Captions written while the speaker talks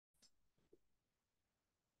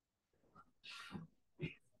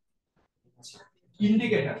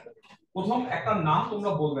Indicator, প্রথম একটা নাম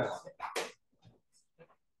তোমরা বলবে আমাকে,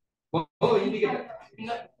 বলো ইন্ডিকেটর।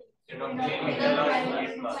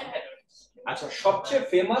 আচ্ছা, সবচেয়ে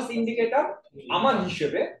ফেমাস ইন্ডিকেটর আমার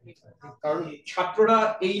হিসেবে, কারণ ছাত্ররা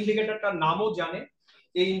এই ইন্ডিকেটরটার নামও জানে,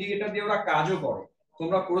 এই ইন্ডিকেটর দিয়ে ওরা কাজও করে,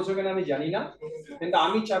 তোমরা করেছো কিনা আমি জানি না, কিন্তু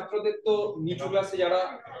আমি ছাত্রদের তো নিচু ক্লাসে যারা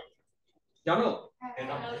জানো,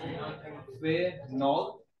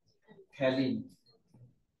 ফেনলফথ্যালিন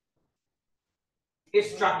এর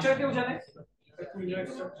স্ট্রাকচার কেউ জানে?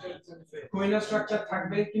 কুইনার স্ট্রাকচার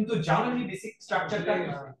থাকবে, কিন্তু জানো নি বেসিক স্ট্রাকচারটা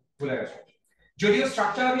ভুলে গেছো। যদিও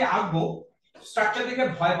স্ট্রাকচার আমি আঁকবো, স্ট্রাকচার দেখে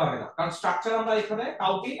ভয় পাবে না, কারণ স্ট্রাকচার আমরা এখানে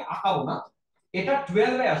কাউকে আঁকাবো না। এটা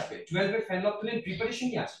 12 এ আসবে, 12 এ ফেনলফথ্যালিন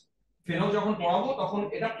প্রিপারেশনই আছে, ফেনল যখন পড়াবো তখন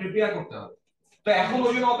এটা প্রিপেয়ার করতে হবে। তো এখন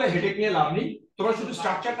ওই জন্য অত হেডেক নিয়ে লাভ নেই, তোমরা শুধু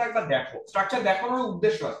স্ট্রাকচারটা একবার দেখো, স্ট্রাকচার দেখানোর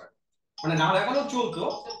উদ্দেশ্য আছে, মানে না দেখানো চলতো।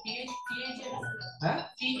 হ্যাঁ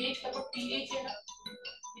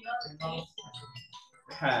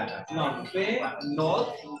হ্যাঁ, না ফেনল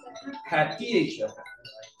ফ্যাটি এইচ,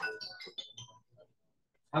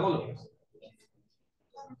 হ্যাঁ বলো।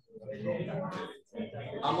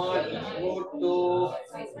 আমার রিপোর্ট তো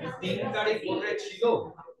 3 তারিখ করে ছিল,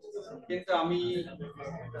 কিন্তু আমি,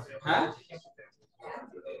 হ্যাঁ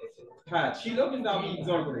হ্যাঁ ছিল, কিন্তু আমি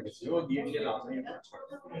ইগনোর করে গেছি, ও দিয়ে দিয়ে লাভ নেই।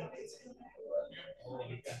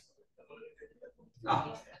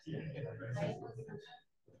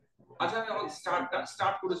 আচ্ছা, আমি আমার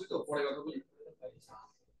স্টার্ট করেছি তো, পরে কথা বলি।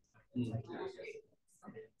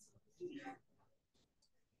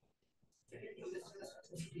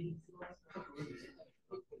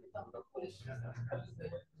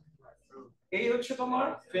 এই হচ্ছে তোমার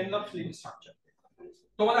ফেনলফথ্যালিন স্ট্রাকচার,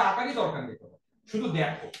 তোমাদের আঁকারই দরকার নেই, শুধু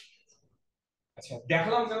দেখো। আচ্ছা,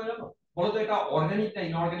 দেখালাম কেন জানো? বলো তো, এটা অর্গানিক না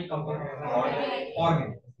ইনঅর্গানিক কম্পাউন্ড?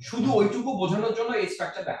 অর্গানিক। শুধু ওইটুকু বোঝানোর জন্য এই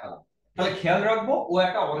স্ট্রাকচার দেখালাম, তাহলে খেয়াল রাখবো ও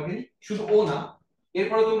একটা অর্গানিক, শুধু ও না,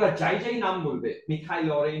 এরপরে তোমরা যাই যাই নাম বলবে, methyl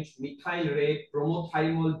orange, methyl red,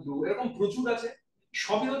 প্রোমোথাইমল blue, এরকম প্রচুর আছে,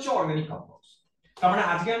 সবই হচ্ছে অর্গানিক কম্পাউন্ডস। তার মানে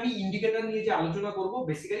আজকে আমি ইন্ডিকেটর নিয়ে যে আলোচনা করব,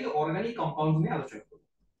 বেসিক্যালি অর্গানিক কম্পাউন্ড নিয়ে আলোচনা করব।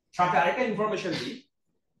 সাথে আরেকটা ইনফরমেশন দিই,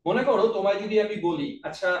 মনে করো তোমায় যদি আমি বলি,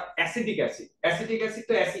 আচ্ছা অ্যাসিটিক অ্যাসিড, অ্যাসিটিক অ্যাসিড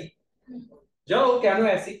তো অ্যাসিড, জানো কেন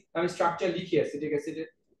অ্যাসিড? আমি স্ট্রাকচার লিখি অ্যাসিটিক অ্যাসিডের,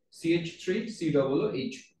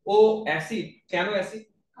 CH3COOH, ও অ্যাসিড কেন অ্যাসিড?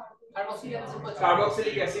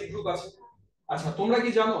 কার্বক্সিলিক অ্যাসিড গ্রুপ আছে। আচ্ছা, তোমরা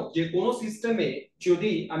কি জানো যে কোন সিস্টেমে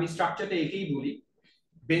যদি আমি স্ট্রাকচারটা একেই বলি,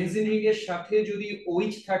 বেনজিন রিং এর সাথে যদি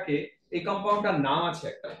OH থাকে, এই কম্পাউন্ডটার নাম আছে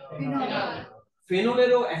একটা,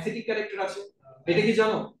 ফেনলেরও অ্যাসিডিক ক্যারেক্টার আছে, এটা কি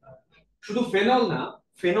জানো? শুধু ফেনল না,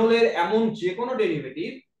 ফেনলের এমন যে কোনো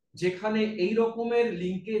ডেরিভেটিভ যেখানে এই রকমের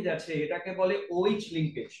লিংকেজ আছে, এটাকে বলে OH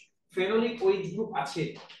linkage, phenolic OH group আছে,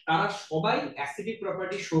 তারা সবাই অ্যাসিডিক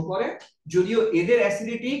প্রপার্টি শো করে, যদিও এদের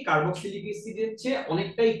অ্যাসিডিটি কার্বক্সিলিক অ্যাসিডের চেয়ে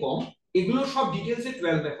অনেকটাই কম। এগুলো সব ডিটেইলসে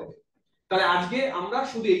 12 এ হবে। তাহলে আজকে আমরা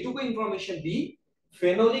শুধু এইটুকু ইনফরমেশন দিই,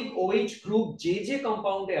 ফেনোলিক OH গ্রুপ যে যে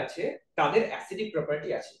কম্পাউন্ডে আছে তাদের অ্যাসিডিক প্রপার্টি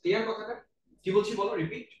আছে। ক্লিয়ার কথাটা? কি বলছি বলো,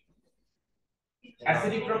 রিপিট।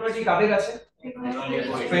 অ্যাসিডিক প্রপার্টি কাদের আছে?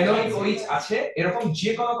 ফেনোলিক OH আছে, এরকম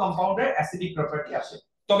যে কোনো কম্পাউন্ডের অ্যাসিডিক প্রপার্টি আছে,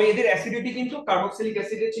 তবে এদের অ্যাসিডিটি কিন্তু কার্বক্সিলিক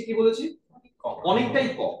অ্যাসিডের চেয়ে কি বলেছি, অনেকটাই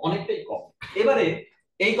কম, অনেকটাই কম। এবারে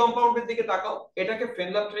এই কম্পাউন্ডের দিকে তাকাও, এটাকে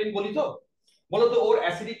ফেনলফথ্যালিন বলি তো, বলো তো ওর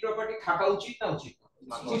অ্যাসিডিক প্রপার্টি থাকা উচিত না উচিত?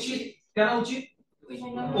 উচিত। কেন উচিত?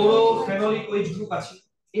 ওর ফেনোলিক OH গ্রুপ আছে।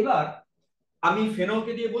 এবার আমি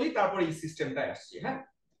ফেনলকে দিয়ে বলি, তারপরে এই সিস্টেমটা আসছে। হ্যাঁ,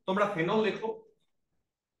 তোমরা ফেনল লেখো,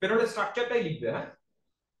 ফেনলের স্ট্রাকচারটাই লিখবে। হ্যাঁ,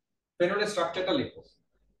 ফেনলের স্ট্রাকচারটা লেখো।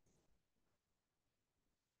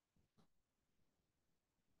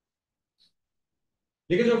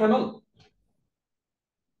 লিখেছো ফেনল?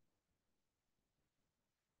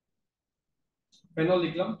 ফেনল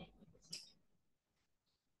লিখলাম,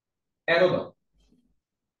 অ্যারো দাও,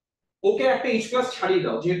 ওকে একটা H+ ছাড়িয়ে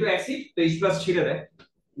দাও, যেহেতু অ্যাসিড তো H+ ছেড়ে দেয়,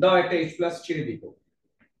 দাও একটা H+ ছেড়ে দিতে।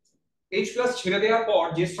 H+ ছেড়ে দেওয়ার পর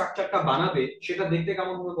যে স্ট্রাকচারটা বানাবে সেটা দেখতে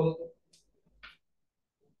কেমন হবে বলো তো?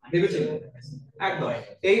 ভেবেছিলে? একদম।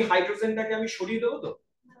 এই হাইড্রোজেনটাকে আমি সরিয়ে দেবো, তো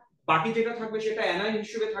বাকি যেটা থাকবে সেটা অ্যানাইন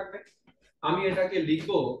হিসেবে থাকবে। আমি এটাকে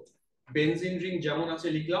লিখবো, বেনজিন রিং যেমন আছে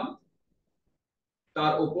লিখলাম,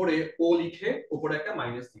 তার উপরে ও লিখে উপরে একটা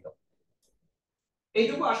মাইনাস দিলাম।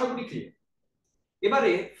 এইটুকু আশা করি ক্লিয়ার।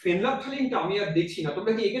 এবারে ফেনলফথ্যালিনটা আমি আর দেখছি না,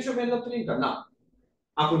 তোমরা কি এঁকেছো ফেনলফথ্যালিনটা? না,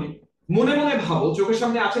 আঁকুনি। মনে মনে ভাবো, চোখের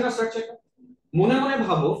সামনে আছে না স্ট্রাকচারটা, মনে মনে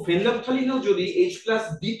ভাবো ফেনলফথ্যালিনও যদি H+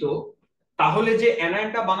 দিত, তাহলে যে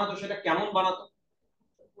অ্যানায়নটা বানাতো সেটা কেমন বানাতো?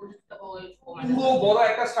 পুরো বড়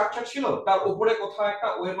একটা স্ট্রাকচার ছিল, তার উপরে কোথাও একটা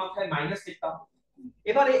ও এর মাথায় মাইনাস লিখতাম,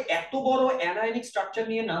 এবারে এত বড় অ্যানায়নিক স্ট্রাকচার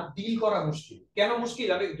নিয়ে না ডিল করা মুশকিল। কেন মুশকিল?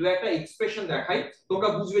 আমি দু একটা এক্সপ্রেশন দেখাই, তোমরা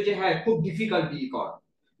বুঝবে যে হ্যাঁ খুব ডিফিকাল্ট ডিল করা।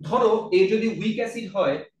 ধরো এ যদি উইক অ্যাসিড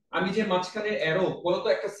হয়, আমি যে মাঝখানে অ্যারো, বলতো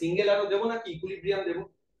একটা সিঙ্গেল অ্যারো দেবো নাকি ইকুইলিব্রিয়াম দেবো?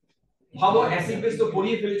 ভাবো অ্যাসিড বেস তো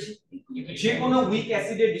পড়িয়ে ফেলেছি, যে কোনো উইক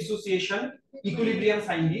অ্যাসিডের ডিসোসিয়েশন ইকুইলিব্রিয়াম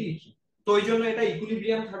সাইন দিয়ে লিখি, তো ওই জন্য এটা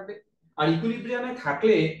ইকুইলিব্রিয়াম থাকবে। আর ইকুইলিব্রিয়ামে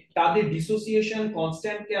থাকলে তাদের ডিসোসিয়েশন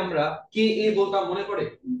কনস্ট্যান্টকে আমরা কে এ বলতাম, মনে পড়ে?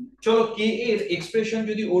 চলো কে এর এক্সপ্রেশন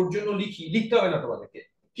যদি ওর জন্য লিখি, লিখতে হবে না তোমাদেরকে,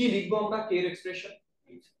 কি লিখবো আমরা কে এর expression?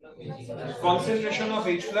 concentration of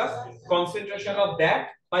H plus concentration of that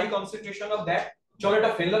by concentration of that। চলো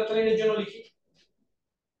এটা ফেনলফথ্যালিনের জন্য লিখি,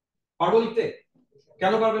 পারবো লিখতে?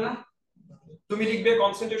 কেন পারবে না? তুমি লিখবে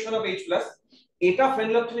concentration of H plus, এটা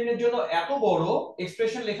ফেনলফথ্যালিনের জন্য এত বড়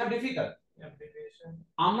এক্সপ্রেশন লেখা ডিফিকাল্ট,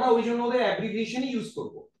 আমরা ওই জন্য ওদের অ্যাব্রিভিয়েশনই ইউজ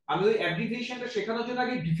করব। আমি ওই অ্যাব্রিভিয়েশনটা শেখানোর জন্য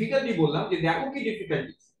আগে ডিফিকাল্টি বললাম, যে দেখো কি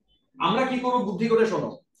ডিফিকাল্টি। আমরা কি করব বুদ্ধি করে শোনো,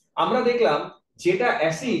 আমরা দেখলাম যেটা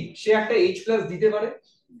অ্যাসিড সে একটা H প্লাস দিতে পারে,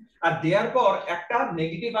 আর দেওয়ার পর একটা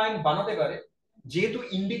নেগেটিভ আয়ন বানাতে পারে। যেহেতু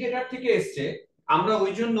ইন্ডিকেটর থেকে এসছে, আমরা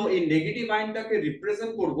ওই জন্য এই নেগেটিভ আয়নটাকে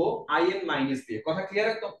রিপ্রেজেন্ট করব আইএন মাইনাস দিয়ে। কথা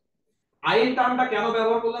ক্লিয়ার একদম? আইএন টার্মটা কেন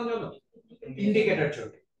ব্যবহার করলাম জানো? ইন্ডিকেটর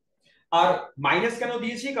জন্য। আর মাইনাস কেন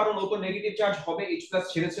দিয়েছি? কারণ ও তো নেগেটিভ চার্জ হবে, H প্লাস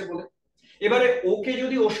ছেড়েছে বলে। এবারে ওকে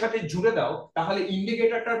যদি ওর সাথে জুড়ে দাও, তাহলে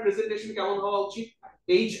ইন্ডিকেটরটার প্রেজেন্টেশন কেমন হওয়া উচিত?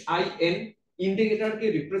 HIN, ইন্ডিকেটরকে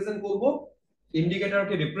রিপ্রেজেন্ট করব,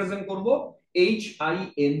 ইন্ডিকেটরকে রিপ্রেজেন্ট করব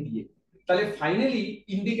HIN দিয়ে। তাহলে ফাইনালি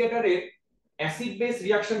ইন্ডিকেটরের অ্যাসিড বেস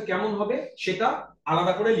রিঅ্যাকশন কেমন হবে সেটা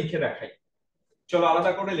আলাদা করে লিখে দেখাই। চলো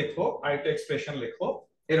আলাদা করে লেখো, আরেকটা এক্সপ্রেশন লেখো,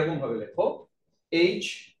 এরকম ভাবে লেখো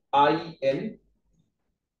HIN,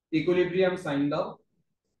 ইকুইলিব্রিয়াম সাইন দাও,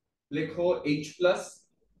 লেখো H প্লাস,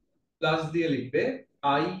 প্লাস দিয়ে লিখবে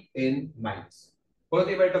IN মাইনাস। বলো তো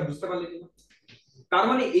এবার এটা বুঝতে পারলে কিনা? তার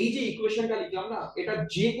মানে এই যে ইকুয়েশনটা লিখলাম না, এটা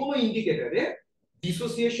যে কোনো ইন্ডিকেটরে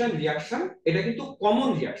ডিসোসিয়েশন রিঅ্যাকশন, এটা কিন্তু কমন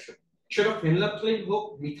রিঅ্যাকশন, সেটা ফেনলফথ্যালিন হোক,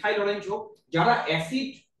 মিথাইল অরেঞ্জ হোক, যারা অ্যাসিড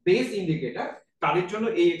বেস ইন্ডিকেটর, তাদের জন্য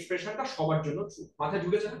এই এক্সপ্রেশনটা সবার জন্য ট্রু। মাথায়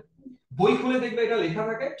ঢুকেছে না? বই খুলে দেখবে এটা লেখা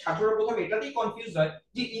থাকে, ছাত্ররা প্রথম এটাতেই কনফিউজ হয়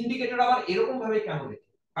যে ইন্ডিকেটর আবার এরকম ভাবে কেন লেখে।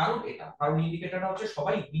 কারণ এটা, কারণ ইন্ডিকেটরটা হচ্ছে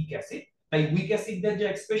সবাই উইক অ্যাসিড, তাই উইক অ্যাসিডদের যে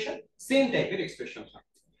এক্সপ্রেশন সেম টাইপের এক্সপ্রেশন হয়।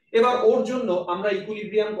 এবার ওর জন্য আমরা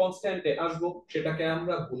ইকুইলিব্রিয়াম কনস্ট্যান্টে আসবো, সেটাকে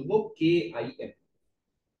আমরা বলবো KIN।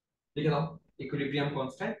 লিখে দাও ইকুইলিব্রিয়াম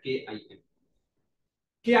কনস্ট্যান্ট KIN।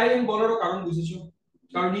 KIN বলারও কারণ বুঝেছো,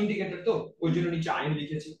 কারণ ইন্ডিকেটর তো, ওই জন্য নিচে আয়ন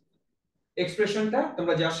লিখেছি। এক্সপ্রেশনটা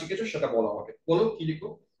তোমরা যা শিখেছো সেটা বলো আমাকে, বলো কি লিখো?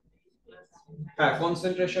 হ্যাঁ,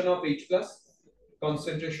 concentration of H plus,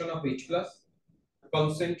 concentration of H plus,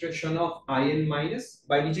 concentration of IN minus,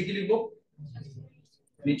 by নিচে কি লিখবো?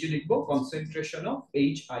 নিচে লিখবো concentration of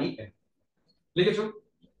HIN। লিখেছো?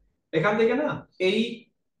 এখান থেকে না এই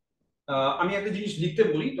আমি একটা জিনিস লিখতে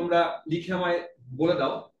বলি, তোমরা লিখে আমায় বলে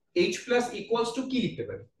দাও H প্লাস ইকুয়ালস টু কি লিখতে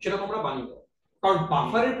পারি, সেটা তোমরা বানিয়ে দাও। কারণ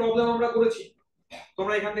বাফারের প্রবলেম আমরা করেছি,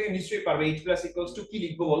 তোমরা এখান থেকে নিশ্চয়ই পারবে H প্লাস ইকুয়ালস টু কি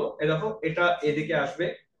লিখবো বলো? এই দেখো এটা এদিকে আসবে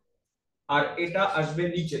আর এটা আসবে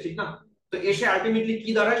নিচে, ঠিক না? তো এসে আলটিমেটলি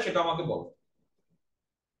কি দাঁড়ায় সেটা আমাকে বলো।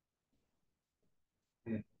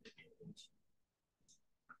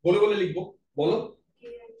 বলে বলে লিখবো, বলো।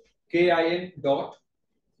 KIN dot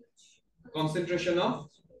concentration of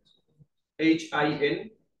HIN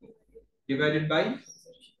divided by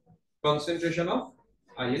concentration of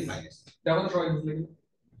IN minus। দেখো তো সবাই বুঝলে কিনা?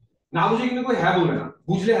 না বুঝে কিন্তু কই হ্যাঁ বলবে না,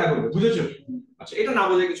 বুঝলে হ্যাঁ বলবে, বুঝেছো? আচ্ছা এটা না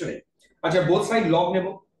বোঝে কিছু নেই। আচ্ছা বোথ সাইড লগ নেব,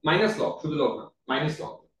 মাইনাস লগ, শুধু লগ না, মাইনাস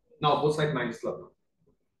লগ নাও, বোথ সাইড মাইনাস লগ নাও।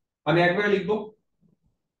 আমি একবারে লিখবো,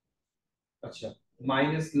 আচ্ছা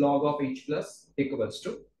minus log of H plus equals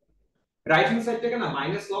to, right hand side থেকে না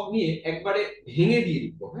মাইনাস লগ নিয়ে একবারে ভেঙে দিয়ে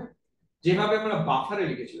লিখবো, হ্যাঁ, যেভাবে আমরা বাফারে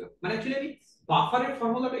লিখেছিলাম। মানে অ্যাকচুয়ালি আমি বাফারের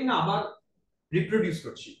ফর্মুলাটাই না আবার রিপ্রোডিউস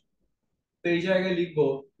করছি। তো এই জায়গায় লিখবো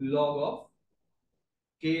লগ অফ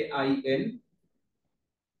KIN,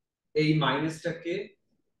 এই মাইনাসটাকে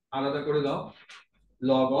আলাদা করে দাও,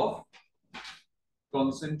 log of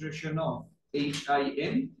concentration of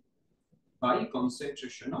HIN by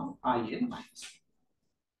concentration of IN minus।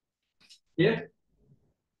 Clear?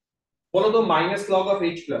 বলো তো minus log of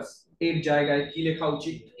H plus এর জায়গায় কি লেখা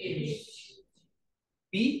উচিত?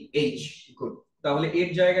 PH। গুড, তাহলে এর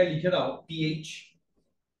জায়গায় লিখে দাও PH,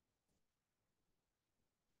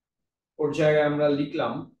 ওর জায়গায় আমরা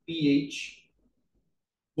লিখলাম PH।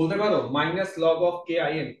 বলতে পারো মাইনাস log of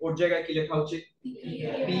KIN, ওর জায়গায় কি লেখা উচিত?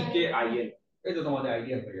 PKIN। এই তো তোমাদের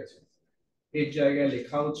আইডিয়া হয়ে গেছে, এর জায়গায়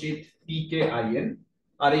লেখা উচিত PKIN,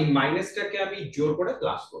 আর এই মাইনাসটাকে আমি জোর করে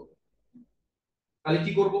প্লাস করব। তাহলে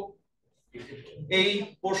কি করব? এই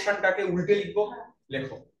পোরশনটাকে উল্টে লিখবো।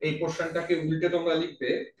 লেখো এই পোরশনটাকে উল্টে তোমরা লিখবে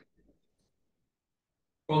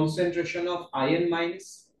concentration of iron minus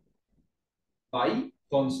by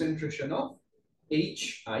concentration of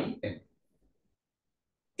HIN।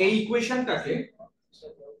 এই ইকুয়েশনটাকে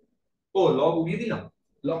ও লগ উড়িয়ে দিলাম,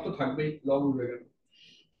 লগ তো থাকবেই, লগ উড়ে গেল।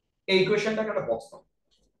 এই ইকুয়েশনটাকে একটা বক্স দাও,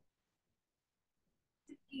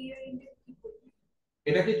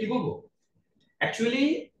 এটাকে কি বলবো? অ্যাকচুয়ালি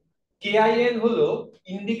KIN হলো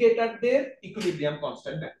ইন্ডিকেটরদের ইকুইলিব্রিয়াম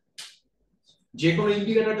কনস্ট্যান্ট ভ্যালু। যে কোনো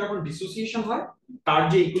ইন্ডিকেটর যখন ডিসোসিয়েশন হয় তার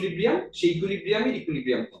যে ইকুইলিব্রিয়াম, সেই ইকুইলিব্রিয়ামের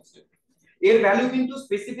ইকুইলিব্রিয়াম কনস্ট্যান্ট। এর ভ্যালু কিন্তু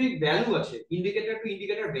স্পেসিফিক ভ্যালু আছে, ইন্ডিকেটর টু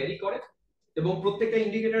ইন্ডিকেটর ভ্যারি করে এবং প্রত্যেকটা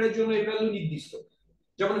ইন্ডিকেটরের জন্য এই ভ্যালু নির্দিষ্ট।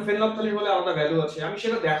 যেমন ফেনলফথ্যালিন হলে আলাদা ভ্যালু আছে, আমি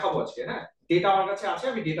সেটা দেখাবো আজকে। হ্যাঁ, ডেটা আমার কাছে আছে,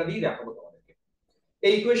 আমি ডেটা দিয়ে দেখাবো তোমাদেরকে।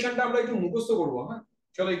 এই ইকুয়েশনটা আমরা একটু মুখস্থ করব। হ্যাঁ,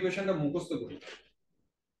 চলো ইকুয়েশনটা মুখস্থ করি।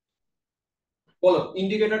 বলো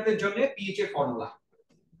ইন্ডিকেটরদের জন্য পিএইচ এর formula.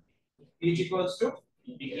 PH equals to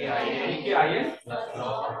pKin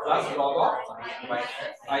plus log of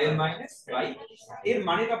iron minus by. এর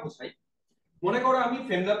মানেটা বোঝাই। মনে করো আমি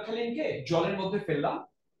ফেনলফথ্যালিনকে জলের মধ্যে ফেললাম,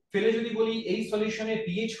 ফেলে যদি বলি এই সলিউশনের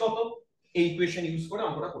পিএইচ কত, এই ইকুয়েশন ইউজ করে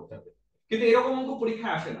অঙ্কটা করতে হবে। কিন্তু এরকম অঙ্ক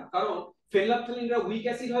পরীক্ষায় আসে না, কারণ ফেনলফথ্যালিনরা উইক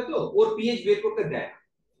অ্যাসিড হয়তো ওর পিএইচ বের করতে দেয় না।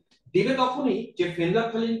 দেবে তখনই যে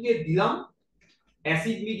ফেনলফথ্যালিনকে দিলাম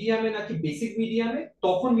অ্যাসিড মিডিয়ামে নাকি বেসিক মিডিয়ামে,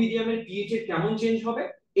 তখন মিডিয়ামের পিএইচ এর কেমন চেঞ্জ হবে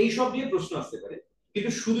এই সব দিয়ে প্রশ্ন আসতে পারে।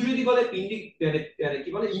 কিন্তু শুধু যদি বলে কি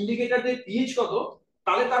বলে ইন্ডিকেটরদের পিএইচ কত,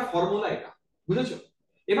 তাহলে তার ফর্মুলা এটা, বুঝেছো?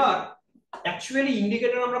 এবার অ্যাকচুয়ালি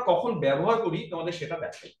ইন্ডিকেটর আমরা কখন ব্যবহার করি তোমাদের সেটা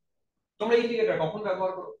দেখাই। তোমরা ইন্ডিকেটর কখন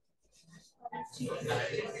ব্যবহার করো?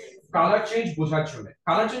 কালার চেঞ্জ বোঝার জন্য।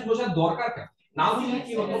 কালার চেঞ্জ বোঝার দরকার কেন? না বুঝলে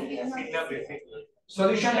কি হতো,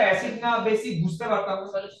 সলিউশনটা অ্যাসিড না বেসিক বুঝতে পারতাম না।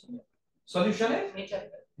 সলিউশনের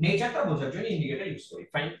নেচারটা বোঝার জন্য ইন্ডিকেটর ইউজ করি।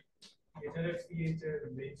 ফাইন,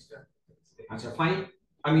 আচ্ছা ফাইন,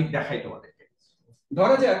 আমি দেখাই তোমাদেরকে।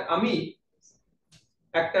 ধরা যাক আমি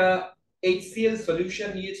একটা HCl সলিউশন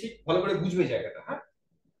নিয়েছি, ভালো করে বুঝবে জায়গাটা। হ্যাঁ,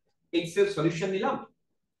 HCl সলিউশন নিলাম।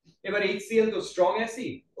 এবার HCl তো স্ট্রং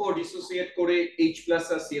অ্যাসিড, ও ডিসোসিয়েট করে H+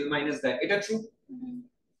 আর Cl- দেয়, এটা ট্রু।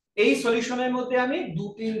 এই সলিউশনের মধ্যে আমি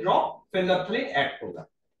 2-3 ড্রপ ফেনলফথ্যালিন অ্যাড করলাম।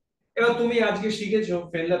 এবার তুমি আজকে শিখেছো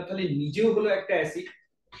ফেনলফথ্যালিন নিজেও হলো একটা অ্যাসিড,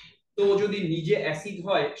 তো যদি নিজে অ্যাসিড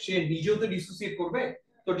হয় সে নিজেও তো ডিসোসিয়েট করবে।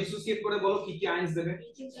 তো ডিসোসিয়েট করে বলো কি কি আয়নস দেবে?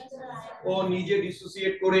 ও নিজে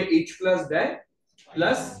ডিসোসিয়েট করে H+ দেয়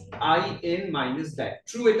প্লাস In- দেয়,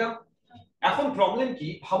 ট্রু এটা। এখন প্রবলেম কি,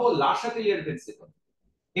 ভাবো লাসাতেলিয়ার প্রিন্সিপাল,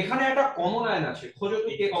 এখানে একটা কমন আয়ন আছে, খোঁজো তো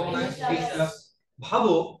কে কমন আয়ন? H+।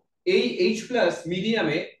 ভাবো এই H+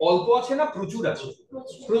 মিডিয়ামে অল্প আছে না প্রচুর আছে?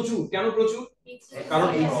 প্রচুর। কেন প্রচুর? কারণ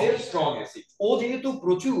HCl স্ট্রং অ্যাসিড, ও যেহেতু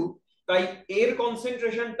প্রচুর তাই এর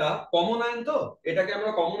কনসেন্ট্রেশনটা কমন আয়ন, তো এটাকে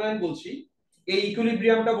আমরা কমন আয়ন বলছি। এই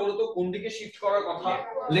ইকুইলিব্রিয়ামটা বলতো কোন দিকে শিফট করার কথা?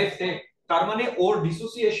 লেফটে। তার মানে ওর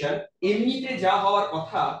ডিসোসিয়েশন এমনিতে যা হওয়ার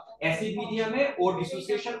কথা অ্যাসিড মিডিয়ামে, ওর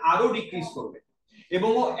ডিসোসিয়েশন আরো ডিক্রিজ করবে এবং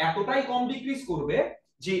ও এতটাই কম ডিক্রিজ করবে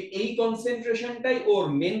যে এই কনসেন্ট্রেশনটাই ওর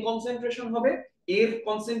মেন কনসেন্ট্রেশন হবে, এর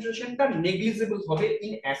কনসেন্ট্রেশনটা নেগলিজেবল হবে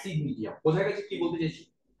ইন অ্যাসিড মিডিয়াম। বোঝা গেছে কি বলতে চাইছি?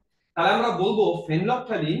 তাহলে আমরা বলবো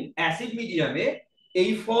ফেনলফথ্যালিন অ্যাসিড মিডিয়ামে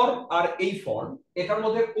এই ফর্ম আর এই ফর্ম, এটার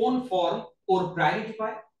মধ্যে কোন ফর্ম ওর প্রায়োরিটি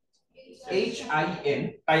পায়? HIN।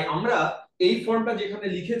 তাই আমরা এই ফর্মটা যেখানে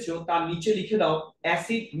লিখেছো তার নিচে লিখে দাও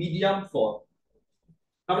অ্যাসিড মিডিয়াম ফর্ম।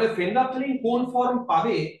 তাহলে ফেনলফথ্যালিন কোন ফর্ম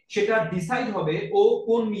পাবে সেটা ডিসাইড হবে ও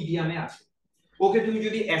কোন মিডিয়ামে আছে। ওকে তুমি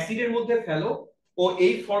যদি অ্যাসিডের মধ্যে ফেলো ও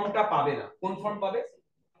এই ফর্মটা পাবে না। কোন ফর্ম পাবে?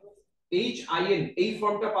 HIN, এই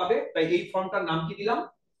ফর্মটা পাবে। তাই এই ফর্মটার নাম কি দিলাম?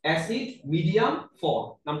 Acid medium form.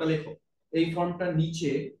 নামটা লেখো, এই ফর্মটার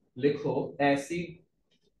নিচে লেখো অ্যাসিড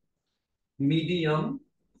মিডিয়াম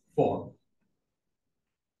ফর্ম।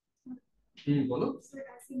 বলো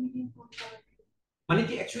মানে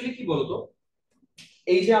কি অ্যাকচুয়ালি কি বলতো,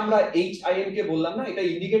 এই যে আমরা HIN কে বললাম না এটা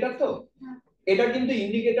ইন্ডিকেটর, তো এটা কিন্তু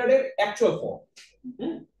ইন্ডিকেটরের অ্যাকচুয়াল ফর্ম।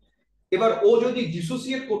 এবার ও যদি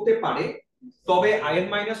ডিসোসিয়েট করতে পারে তবে আয়ন-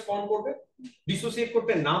 ফর্ম করবে, ডিসোসিয়েট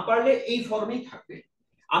করতে না পারলে এই ফর্মেই থাকবে।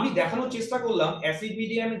 আমি দেখানোর চেষ্টা করলাম অ্যাসিড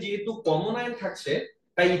মিডিয়ামে যেহেতু কমন আয়ন থাকছে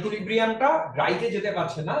তাই ইকুইলিব্রিয়ামটা রাইটে যেতে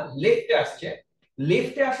পারছে না, লেফটে আসছে।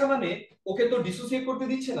 লেফটে আসা মানে ওকে তো ডিসোসিয়েট করতে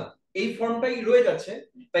দিচ্ছে না, এই ফর্মটাই রয়ে যাচ্ছে।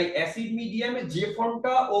 তাই অ্যাসিড মিডিয়ামে যে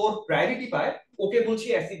ফর্মটা ওর প্রায়োরিটি পায় ওকে বলছি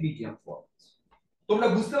অ্যাসিড মিডিয়াম ফর্ম। তোমরা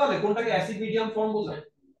বুঝতে পারলে কোনটাকে অ্যাসিড মিডিয়াম ফর্ম বললাম?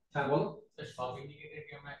 হ্যাঁ বলো। সব ইন্ডিকেটর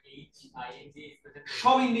কি আমরা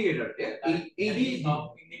সব ইন্ডিকেটরকে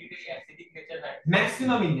অ্যাসিডিক নেচার হয়,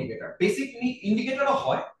 ম্যাক্সিমাম ইন্ডিকেটর। বেসিক ইন্ডিকেটরও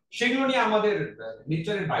হয়, সেগুলো নিয়ে আমাদের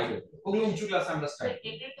লেকচারের বাইরে, ওগুলো উঁচু ক্লাসে আমরা স্টাডি করি।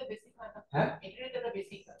 এটার তো বেসিক হয় না। হ্যাঁ এটার তো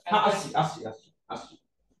বেসিক হয়। হ্যাঁ আসছি।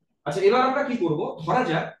 আচ্ছা এবার আমরা কি করব, ধরা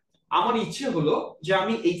যাক আমার ইচ্ছে হলো যে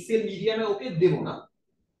আমি HCl মিডিয়ামে ওকে দেব না,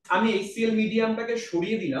 আমি HCl মিডিয়ামটাকে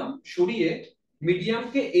সরিয়ে দিলাম, সরিয়ে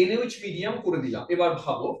মিডিয়ামকে NaOH মিডিয়াম করে দিলাম। এবার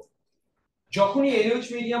ভাবো যখনই NaOH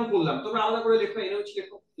মিডিয়াম করলাম, তোমরা আলাদা করে লেখো NaOH,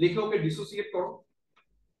 লেখো, লিখে ওকে ডিসোসিয়েট করো,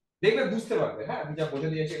 দেখবে বুঝতে পারবে। হ্যাঁ, আমি যা বলে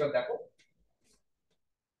দিয়েছি এবার দেখো,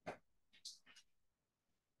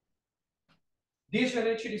 দিয়েছে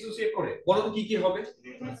NaOH ডিসোসিয়েট করে, বলো তো কি কি হবে।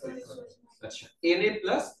 আচ্ছা, Na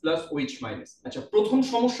plus plus OH minus. আচ্ছা, প্রথম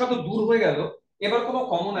সমস্যা তো দূর হয়ে গেল, এবার কোনো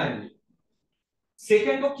কমন আয়ন নেই।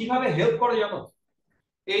 সেকেন্ড, কিভাবে হেল্প করে জানো,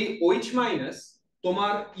 এই OH মাইনাস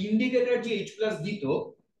তোমার ইন্ডিকেটর যে H প্লাস দিত,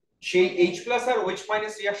 সেই H প্লাস আর OH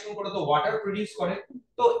মাইনাস রিঅ্যাকশন করে তো ওয়াটার প্রোডিউস করে,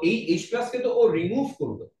 তো এই H প্লাস কে তো ও রিমুভ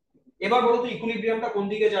করবে। এবার বলো তো ইকুইলিব্রিয়ামটা কোন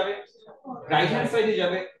দিকে যাবে, রাইট হ্যান্ড সাইডে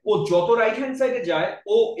যাবে। ও যত রাইট হ্যান্ড সাইডে যায়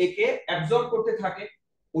ও একে অ্যাবজর্ব করতে থাকে,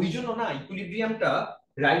 ওই জন্য না ইকুইলিব্রিয়ামটা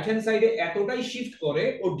রাইট হ্যান্ড সাইডে এতটাই শিফট করে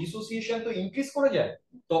ও ডিসোসিয়েশন তো ইনক্রিজ করে যায়,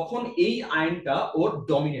 তখন এই আয়নটা ওর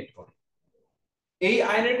ডমিনেট করে, এই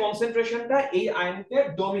আয়নের কনসেন্ট্রেশনটা এই আয়নকে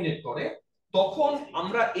ডমিনেট করে, তখন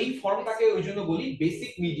আমরা এই ফর্মটাকে ওই জন্য বলি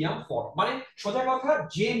বেসিক মিডিয়াম ফর্ম। মানে সোজা কথা,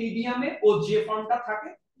 যে মিডিয়ামে ও যে ফর্মটা থাকে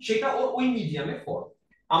সেটা ওর ওই মিডিয়ামে ফর্ম।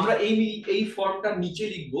 আমরা এই ফর্মটা নিচে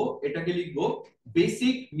লিখবো, এটাকে লিখবো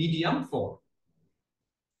বেসিক মিডিয়াম ফর্ম।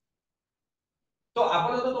 তো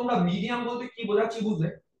আপাতত তোমরা মিডিয়াম বলতে কি বোঝাচ্ছি বুঝলে,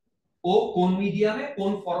 ও কোন মিডিয়ামে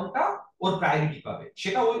কোন ফর্মটা ওর প্রায়োরিটি পাবে,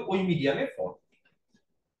 সেটা ওই ওই মিডিয়ামে ফর্ম।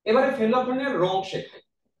 এবারে ফেনোলিফথালিনের রং শেখাই,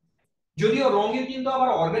 যদিও রঙের কিন্তু আবার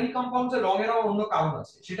অর্গানিক কম্পাউন্ডস এর রঙের আবার অন্য কারণ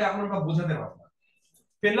আছে, সেটা এখন আমরা বোঝাতে পারবো না।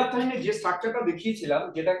 ফেনোলিফথালিনের যে স্ট্রাকচারটা দেখিয়েছিলাম,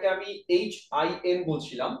 যেটাকে আমি HIN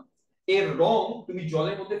বলছিলাম, এর রং তুমি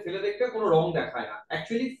জলের মধ্যে ফেলে দেখবে কোনো রং দেখায় না।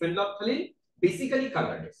 অ্যাকচুয়ালি ফেনোলিফথালিন বেসিক্যালি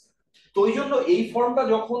কালারলেস, তো ওই জন্য এই ফর্মটা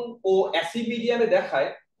যখন ও অ্যাসিড মিডিয়ামে দেখায়,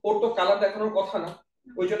 ওর তো কালার দেখানোর কথা না,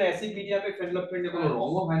 ওই জন্য অ্যাসিড মিডিয়ামে ফেনোলিফথালিনের কোনো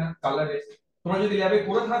রঙও হয় না, কালারলেস। তোমরা যদি ল্যাবে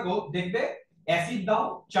করে থাকো দেখবে অ্যাসিড দাও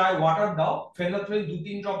চাই ওয়াটার দাও, ফেনোলিফথালিন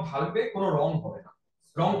 2-3 ড্রপ ঢালবে, কোনো রং হবে না।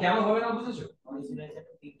 রং কেন হবে না বুঝেছো?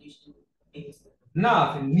 না,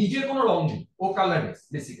 নিজের কোনো রং নেই, ও কালারলেস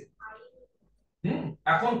বেসিক্যালি।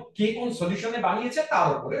 এখন কে কোন সলিউশনে বানিয়েছে তার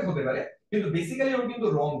উপরে হতে পারে, কিন্তু বেসিক্যালি ওর কিন্তু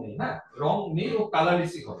রং নেই। হ্যাঁ, রং নেই, ও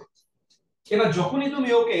কালারলেসই হবে। এবার যখনই তুমি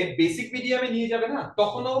ওকে বেসিক মিডিয়ামে নিয়ে যাবে না,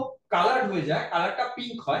 তখন ও কালার হয়ে যায়, কালারটা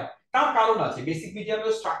পিঙ্ক হয়। তার কারণ আছে, বেসিক মিডিয়ামে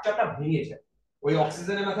ওর স্ট্রাকচারটা ভেঙে যায়, ওই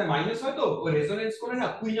অক্সিজেনের মাথায় মাইনাস হয় তো ওই রেজোনেন্স করে না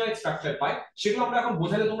কুইনয়েড স্ট্রাকচার পায়, সেগুলো আমরা এখন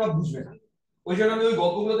বোঝালে তোমরা বুঝবে না, ওই জন্য আমি ওই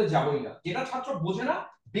গল্পগুলোতে যাবই না। যেটা ছাত্র বোঝে না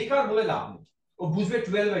বেকার বলে লাভ নেই, ও বুঝবে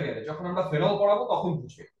 12 এ গেলে, যখন আমরা ফেনল পড়াবো তখন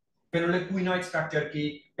বুঝবে ফেনলের কুইনয়েড স্ট্রাকচার কি,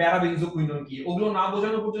 প্যারাবেনজোকুইনন কি, ওগুলো না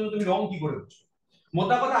বোঝানো পর্যন্ত তুমি রং কি করে বুঝবে।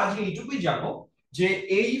 মোদ্দা কথা আজকে এইটুকুই জানো যে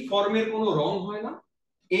এই ফর্মের কোনো রং হয় না,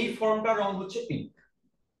 এই ফর্মটার রং হচ্ছে পিঙ্ক।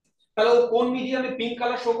 তাহলে ও কোন মিডিয়ামে পিঙ্ক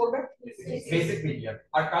কালার শো করবে, বেসিক মিডিয়াম।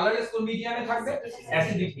 আর কালারলেস কোন মিডিয়ামে থাকবে,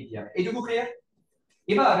 অ্যাসিডিক মিডিয়ামে। এইটুকু ক্লিয়ার।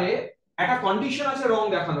 এবারে একটা কন্ডিশন আছে রং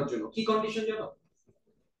দেখানোর জন্য, কি কন্ডিশন জানো,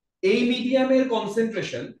 এই মিডিয়ামের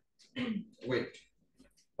কনসেন্ট্রেশন, ওয়েট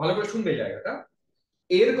ভালো করে শুনবে জায়গাটা,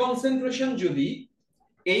 এর কনসেন্ট্রেশন যদি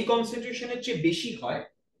এই কনসেন্ট্রেশনের চেয়ে বেশি হয়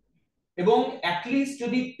এবং অ্যাটলিস্ট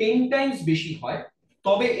যদি 10 টাইমস বেশি হয়,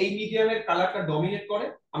 তবে এই মিডিয়ামের কালারটা ডমিনেট করে,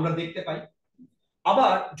 আমরা দেখতে পাই।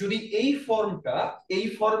 আবার যদি এই ফর্মটা এই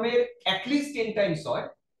ফর্মের অ্যাটলিস্ট 10 টাইমস হয়,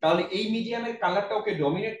 তাহলে এই মিডিয়ামের কালারটা ওকে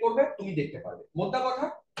ডমিনেট করবে, তুমি দেখতে পারবে। মোদ্দা কথা,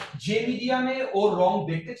 যে মিডিয়ামে ওর রং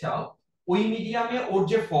দেখতে চাও, ওই মিডিয়ামে ওর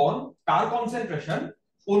যে ফর্ম তার কনসেন্ট্রেশন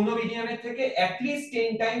অন্য মিডিয়ামের থেকে অ্যাটলিস্ট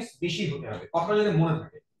 10 টাইমস বেশি হতে হবে, কথাটা যদি মনে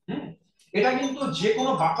থাকে। এটা কিন্তু যে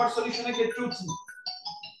কোনো বাফার সলিউশনের ক্ষেত্রেও ট্রু।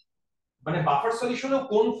 মানে বাফার সলিউশনে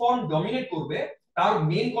কোন ফর্ম ডমিনেট করবে তার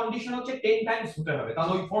মেইন কন্ডিশন হচ্ছে 10 টাইমস হতে হবে,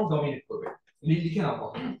 তাহলে ওই ফর্ম ডমিনেট করবে। লিখে নাও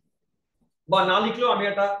কথা, বা না লিখলেও আমি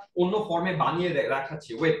একটা অন্য ফর্মে বানিয়ে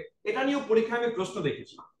রাখাচ্ছি। ওয়েট, এটা নিয়েও পরীক্ষায় আমি প্রশ্ন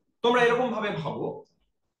দেখেছি। তোমরা এরকম ভাবে ভাবো,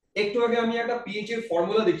 একটু আগে আমি একটা পিএইচ এর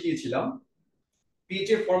ফর্মুলা দেখিয়েছিলাম, পিএইচ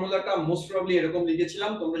এর ফর্মুলাটা মোস্ট প্রবাবলি এরকম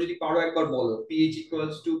লিখেছিলাম, তোমরা যদি পারো একবার বলো, pH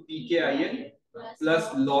equals to pKin plus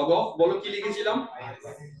log of, বলো কি লিখেছিলাম,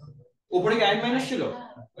 উপরে কি আয়ন মাইনাস ছিল?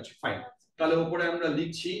 আচ্ছা ফাইন, তাহলে উপরে আমরা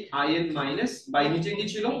লিখছি আয়ন মাইনাস, বাই নিচে কি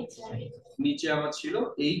ছিল, নিচে আমার ছিল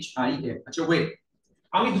HIN। আচ্ছা ওয়েট,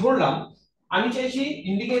 আমি ধরলাম আমি চাইছি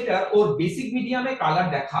ইন্ডিকেটর ওর বেসিক মিডিয়ামে কালার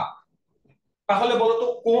দেখা, তাহলে বলতো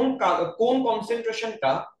কোন কোন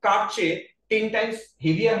কনসেন্ট্রেশনটা কার চেয়ে 10 টাইমস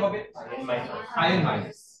হেভিয়ার হবে, আয়ন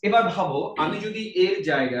মাইনাস। এবার ভাবো আমি যদি এর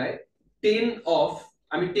জায়গায় 10 অফ,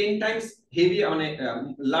 আমি 10 টাইমস হেভিয়ার মানে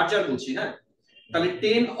লার্জার বলছি, হ্যাঁ, তাহলে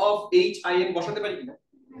 10 অফ HIN বসাতে পারি কিনা,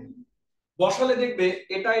 বসালে দেখবে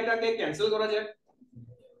এটা এটাকে ক্যান্সেল করা যায়,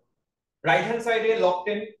 রাইট হ্যান্ড সাইডে লগ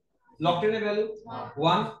 10 এর ভ্যালু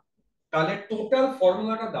 1, তাহলে টোটাল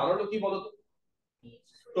ফর্মুলাটা দাঁড়ালো কি বলতো,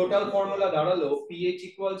 টোটাল ফর্মুলা দাঁড়ালো pH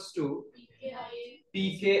equals to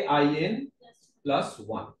pKin plus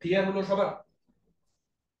 1। Clear হলো সবার?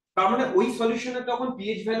 তার মানে ওই সলিউশনে তখন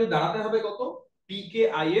পিএইচ ভ্যালু দাঁড়াতে হবে কত?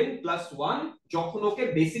 pKin প্লাস 1, যখন ওকে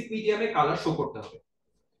বেসিক মিডিয়ামে কালার শো করতে হবে।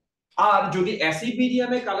 আর যদি অ্যাসিড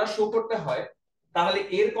মিডিয়ামে কালার শো করতে হয় তাহলে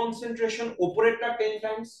এর কনসেন্ট্রেশন উপরেরটা 10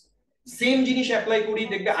 টাইমস। সেম জিনিস অ্যাপ্লাই করি,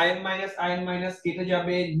 দেখবে আয়ন মাইনাস কেটে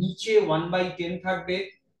যাবে, নিচে 1/10 থাকবে,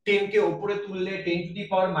 10 কে উপরে তুললে 10 টু দি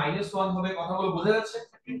পাওয়ার -1 হবে। কথাগুলো বোঝা যাচ্ছে?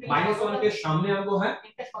 -1 কে সামনে আনবো, হ্যাঁ,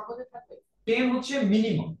 10 হচ্ছে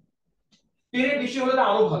মিনিমাম। 10 এর বেশি হলে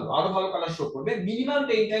আরো ভালো, আরো ভালো কালার শো করবে। মিনিমাম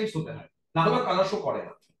 10 টাইমস হতে হয়, না হলে কালার শো করে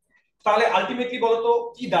না। তাহলে আলটিমেটলি বলতো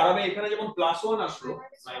কি দাঁড়াবে? এখানে যেমন +1 আসলো,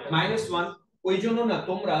 -1, ওই জন্য না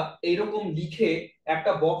তোমরা এইরকম লিখে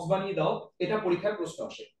একটা বক্স বানিয়ে দাও, এটা পরীক্ষার প্রশ্ন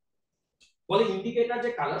আসে। বলে ইন্ডিকেটর যে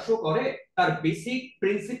কালার শো করে তার বেসিক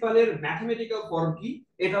প্রিন্সিপালের ম্যাথমেটিক্যাল ফর্ম কি?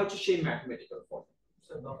 এটা হচ্ছে সেই ম্যাথমেটিক্যাল ফর্ম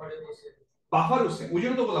বাফার হোসেন। ওই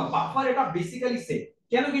জন্য তো বললাম বাফার এটা বেসিক্যালি সেম।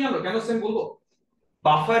 কেন কি জানো কেন সেম বলবো?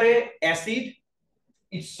 বাফারে অ্যাসিড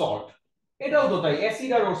ইজ সল্ট, এটাও তো তাই,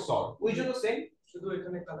 অ্যাসিড আর ওর সল্ট, ওই জন্য সেম। শুধু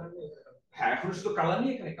এখানে কালার নেই। হ্যাঁ, এখন শুধু কালার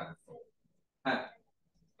নেই, এখানে কালার। হ্যাঁ,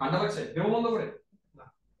 ঠান্ডা লাগছে? দেবো বন্ধ করে?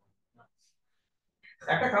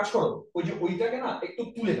 একটা কাজ করো, ওই যে ওইটাকে না একটু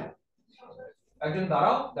তুলে দাও, একজন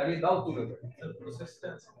দাঁড়াও, দাঁড়িয়ে দাও, তুলে দাও।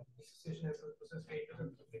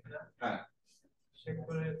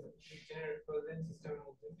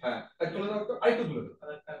 হ্যাঁ হ্যাঁ, তুলে দাও একটু, আরেকটু তুলে দাও।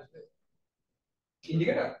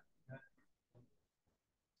 ইন্ডিকেটর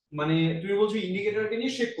মানে তুমি বলছো ইন্ডিকেটরকে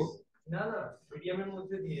নিয়ে শেপ করো? না না, মিডিয়ামের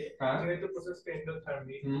মধ্যে দিয়ে যেহেতু প্রসেসটা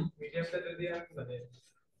এন্ডোথার্মিক, মিডিয়ামটা যদি আমি মানে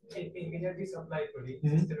এনার্জি সাপ্লাই করি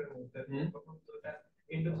সিস্টেমের মধ্যে, তখন তো এটা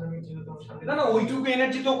এন্ডোথার্মিক যেহেতু তোমার সামনে। না না, ওইটুকু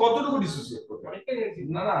এনার্জি তো কতটুকু ডিসোসিয়েট করবে? অনেকটা এনার্জি।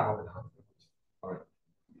 না না, হবে না।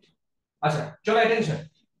 আচ্ছা চলো অ্যাটেনশন।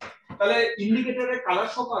 তাহলে ইন্ডিকেটরের কালার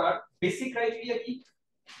শো করার বেসিক ক্রাইটেরিয়া কি?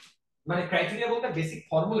 মানে ক্রাইটেরিয়া বলতে বেসিক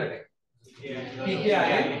ফর্মুলাটা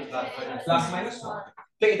pKin প্লাস মাইনাস 1।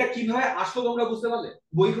 তো এটা কিভাবে আসলো তোমরা বুঝতে পারলে?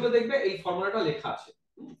 বইগুলো দেখবে এই ফর্মুলাটা লেখা আছে,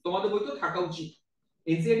 তোমাদের বই তো থাকা উচিত।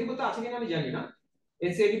 এনসিইআরটি বইতে আছে কিনা আমি জানি না,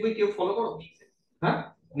 এনসিইআরটি বই কেউ ফলো করো? হ্যাঁ,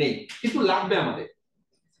 নেই, কিন্তু লাগবে আমাদের।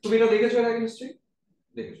 তুমি এটা দেখেছো এর আগে নিশ্চয়ই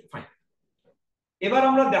দেখেছো, ফাইন। এবার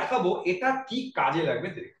আমরা দেখাবো এটা কি কাজে লাগবে।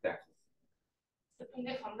 দেখো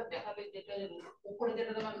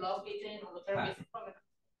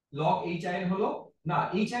লগ HIN হলো না,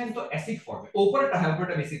 HIN তো অ্যাসিড ফর্মে, উপরেরটা, হ্যাঁ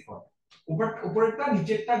উপরেরটা বেসিক ফর্মে, উপরেরটা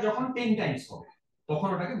নিচেরটা যখন 10 টাইমস হবে তখন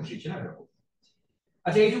ওটাকে বসিয়েছিলাম এরকম।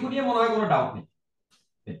 আচ্ছা এইটুকু নিয়ে মনে হয় কোনো ডাউট নেই।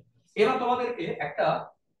 এবার তোমাদেরকে একটা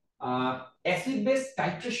অ্যাসিড বেস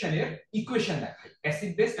টাইট্রেশনের ইকুয়েশন দেখাই।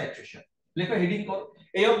 অ্যাসিড বেস টাইট্রেশন লেখো, হেডিং করো।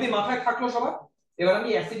 এই অবধি মাথায় থাকলো সবার? এবার আমি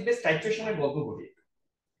অ্যাসিড বেস টাইট্রেশনের গল্প বলি।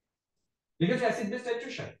 লিখেছো অ্যাসিড বেস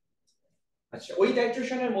টাইট্রেশন? আচ্ছা, ওই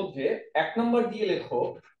টাইট্রেশনের মধ্যে 1 নম্বর দিয়ে লেখো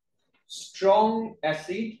strong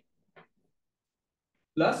acid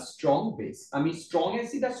plus strong base. আমি স্ট্রং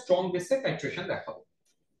অ্যাসিড আর স্ট্রং বেসের টাইট্রেশন দেখাবো।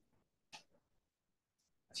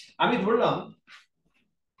 আমি ধরলাম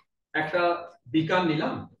একটা বিকার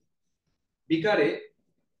নিলাম, বিকারে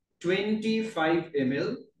 25 ml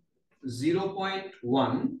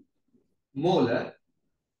 0.1 মোলার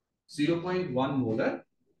 0.1 মোলার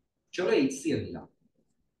চলো HCl নিলাম।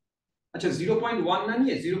 আচ্ছা 0.1 না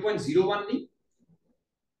নিয়ে 0.01 নিই,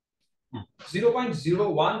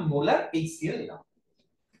 0.01 মোলার HCl নিলাম।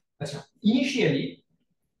 আচ্ছা ইনিশিয়ালি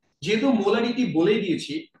যেহেতু মোলারিটি বলে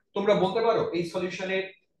দিয়েছি, তোমরা বলতে পারো এই সলিউশনের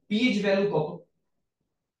পিএইচ ভ্যালু কত?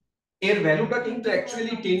 এর ভ্যালুটা কিন্তু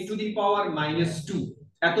অ্যাকচুয়ালি 10 টু দি পাওয়ার -2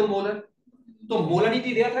 এত মোলার। তো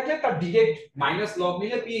মোলারিটি দেয়া থাকলে তার ডাইরেক্ট মাইনাস লগ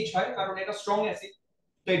নিলে পিএইচ হয়, কারণ এটা স্ট্রং অ্যাসিড,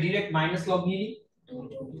 তাই ডাইরেক্ট মাইনাস লগ নিয়ে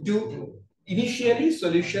 2। Initially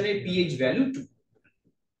সলিউশনের pH value 2।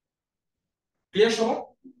 ক্লিয়ার সবার?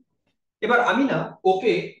 এবার আমি না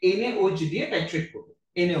ওকে NaOH দিয়ে টাইট্রেট করব।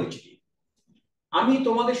 NaOH দিয়ে আমি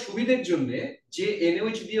তোমাদের সুবিধার জন্য যে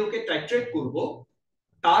NaOH দিয়ে ওকে টাইট্রেট করব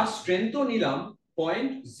তার স্ট্রেংথও নিলাম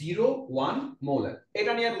 0.01 মোলার।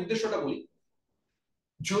 এটা নেওয়ার উদ্দেশ্যটা বলি,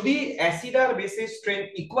 যদি অ্যাসিড আর বেসের স্ট্রেংথ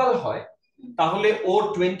ইকুয়াল হয় তাহলে ওর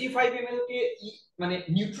 25 ml কে মানে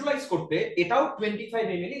নিউট্রালাইজ করতে এটাও 25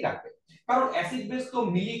 ml লাগবে, কারণ অ্যাসিড বেস তো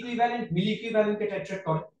মিলি ইকুইভ্যালেন্ট কে টাইট্রেট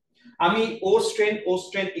করে। আমি ওর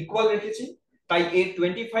স্ট্রেংথ ইকুয়াল রেখেছি, তাই এর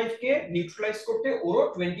 25 কে নিউট্রালাইজ করতে ওরও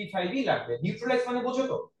 25 ই লাগবে। নিউট্রালাইজ মানে বোঝো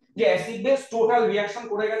তো, যে অ্যাসিড বেস টোটাল রিঅ্যাকশন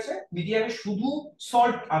করে গেছে, মিডিয়ামে শুধু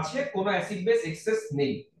সল্ট আছে, কোনো অ্যাসিড বেস এক্সেস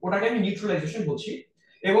নেই, ওটাকে আমি নিউট্রালাইজেশন বলছি।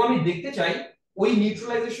 এবং আমি দেখতে চাই ওই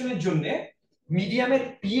নিউট্রালাইজেশনের জন্য মিডিয়ামের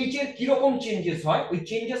পিএইচ এর কি রকম চেঞ্জেস হয়, ওই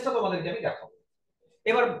চেঞ্জেসটা তোমাদেরকে আমি দেখাবো।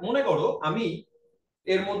 এবার মনে করো আমি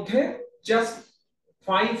এর মধ্যে জাস্ট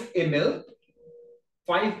 5 ml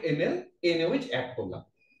NaOH অ্যাড করলাম।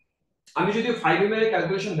 আমি যদি 5 ml এর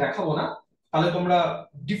ক্যালকুলেশন দেখাবো না, তাহলে তোমরা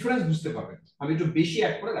ডিফারেন্স বুঝতে পারবে। আমি একটু বেশি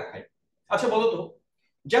অ্যাড করে দেখাই। আচ্ছা বলো তো,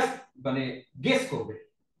 জাস্ট মানে গেস করবে,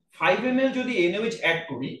 5 ml যদি NaOH অ্যাড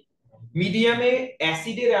করি, মিডিয়ামে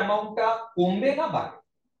অ্যাসিডের অ্যামাউন্টটা কমবে না বাড়বে?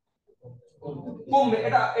 কমবে।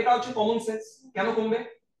 এটা হচ্ছে কমন সেন্স। কেন কমবে?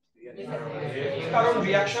 কারণ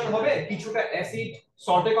রিঅ্যাকশন হবে, কিছুটা অ্যাসিড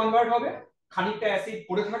সল্টে কনভার্ট হবে, খানিকটা অ্যাসিড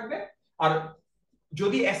পড়ে থাকবে। আর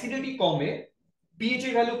যদি অ্যাসিডিটি কমে, পিএইচ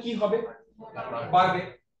এর ভ্যালু কি হবে? বাড়বে।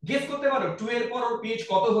 গেস করতে পারো 2 এর পর ওর পিএইচ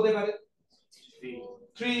কত হতে পারে?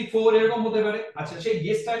 3 4 এরকম হতে পারে। আচ্ছা সেই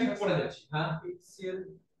গেসটা আমি পড়ে যাচ্ছি। হ্যাঁ HCl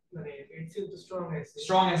মানে HCl তো স্ট্রং অ্যাসিড,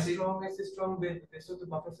 স্ট্রং বেস তো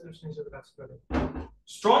বাফার সলিউশন হিসেবে কাজ করে।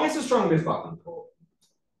 স্ট্রং বেস বাফার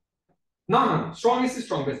না, স্ট্রং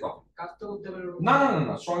বেস বাফার কাজ তো করতে পারে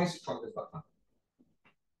না, strong base buffer.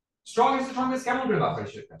 Strong base কেমন করে বাফার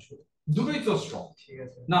হিসেবে কাজ করে? দুটোই তো স্ট্রং। ঠিক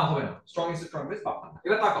আছে, না হবে না, স্ট্রং বেস বাফার না।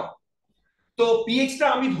 এবার তাকাও তো, পিএইচটা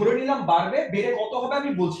আমি ধরে নিলাম বাড়বে, বেড়ে কত হবে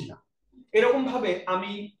আমি বলছি না। এরকম ভাবে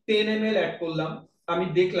আমি 10 ml অ্যাড করলাম, আমি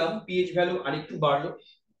দেখলাম পিএইচ ভ্যালু আরেকটু বাড়লো।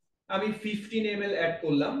 আমি 15 ml অ্যাড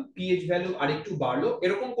করলাম, পিএইচ ভ্যালু আরেকটু বাড়লো।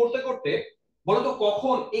 এরকম করতে করতে বলতো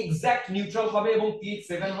কখন এক্সাক্ট নিউট্রাল হবে এবং পিএইচ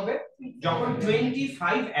 7 হবে? যখন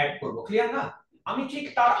 25 অ্যাড করব। ক্লিয়ার না? আমি ঠিক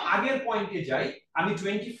তার আগের পয়েন্টে যাই, আমি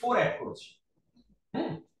 24 অ্যাড করেছি।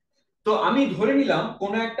 তো আমি ধরে নিলাম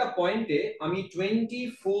কোন একটা পয়েন্টে আমি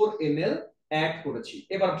 24 ml অ্যাড করেছি।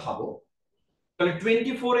 এবার ভাবো, তাহলে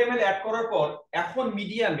 24 ml অ্যাড করার পর এখন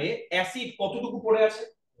মিডিয়ামে অ্যাসিড কতটুকু পড়ে আছে?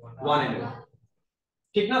 1 ml,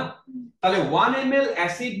 ঠিক না? তাহলে 1 ml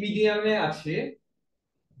অ্যাসিড মিডিয়ামে আছে,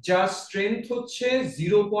 যার স্ট্রেংথ হচ্ছে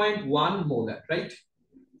 0.1 মোলার, রাইট?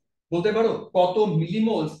 বলতে পারো কত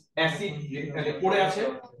মিলিমোলস অ্যাসিড পড়ে আছে?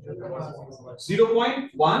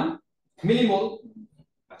 0.1 মিলিমোল।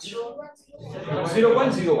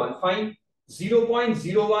 0.01, ফাইন।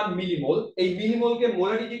 0.01 মিলিমোল। এই মিলিমোলকে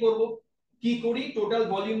মোলারিটি করব কি করি? টোটাল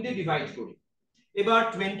ভলিউম দিয়ে ডিভাইড করি। এবার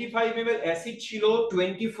 25 ml অ্যাসিড ছিল,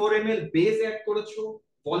 24 ml বেস অ্যাড করেছো,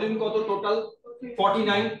 ভলিউম কত টোটাল?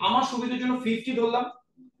 49। আমার সুবিধার জন্য 50 ধরলাম,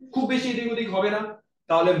 খুব বেশি এদিক ওদিক হবে না।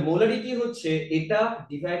 তাহলে মোলারিটি হচ্ছে এটা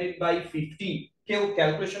ডিভাইডেড বাই 50। কেউ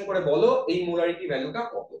ক্যালকুলেশন করে বলো এই মোলারিটি ভ্যালুটা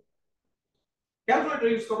কত?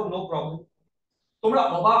 ক্যালকুলেটর ইউজ করো, নো প্রবলেম। তোমরা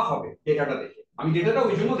অবাক হবে ডেটাটা দেখে, আমি ডেটাটা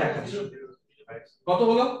ওই জন্য দেখাচ্ছি। কত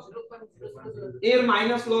হলো? এর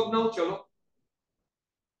মাইনাস লগ নাও, চলো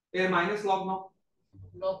এর মাইনাস লগ নাও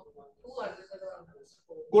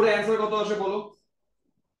করে অ্যানসার কত আসে বলো?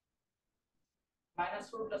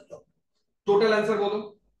 টোটাল অ্যানসার বলো।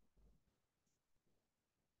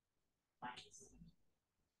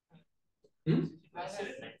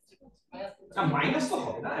 মাইনাস তো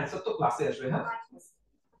হবে না, অ্যানসার তো প্লাসে আসবে। হ্যাঁ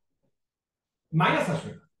মাইনাস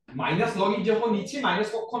আসবে না, মাইনাস লগই যখন নিচ্ছি মাইনাস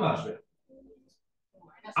কখনো আসবে না।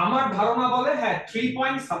 আমার ধারণা বলে হ্যাঁ 3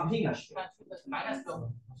 পয়েন্ট সামথিং আসবে।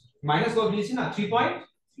 মাইনাস লগ নিয়েছি না,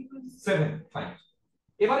 3.7, ফাইন।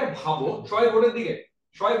 এবারে ভাবো ট্রয়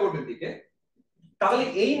বোর্ডের দিকে। তাহলে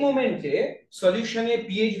এই মোমেন্টে সলিউশনে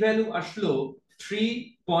পিএইচ ভ্যালু আসলো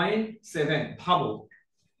 3.7। ভাবো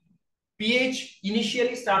পিএইচ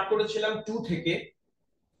ইনিশিয়ালি স্টার্ট করেছিলাম 2 থেকে,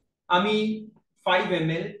 আমি 5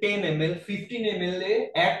 ml 10 ml 15 ml এ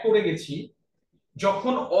অ্যাড করে গেছি।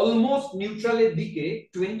 যখন অলমোস্ট নিউট্রালের দিকে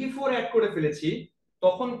 24 অ্যাড করে ফেলেছি,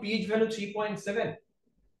 তখন পিএইচ ভ্যালু 3.7।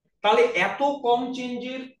 তাহলে এত কম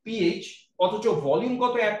চেঞ্জের পিএইচ, অথচ ভলিউম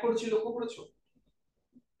কত অ্যাড করেছি লক্ষ্য করেছো?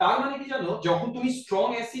 তার মানে কি জানো, যখন তুমি স্ট্রং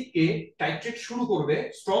অ্যাসিডকে টাইট্রেট শুরু করবে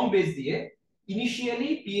স্ট্রং বেস দিয়ে, ইনিশিয়ালি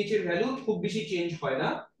পিএইচ এর ভ্যালু খুব বেশি চেঞ্জ হয় না,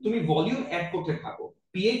 তুমি ভলিউম অ্যাড করতে থাকো,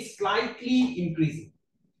 পিএইচ স্লাইটলি ইনক্রিজিং।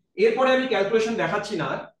 এরপরে আমি ক্যালকুলেশন দেখাচ্ছি না,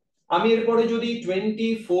 আমি এরপরে যদি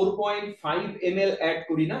 24.5 ml অ্যাড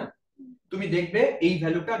করি না, তুমি দেখবে এই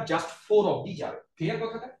ভ্যালুটা জাস্ট 4 অবধি যাবে। ক্লিয়ার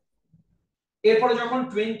কথাটা? এরপরে যখন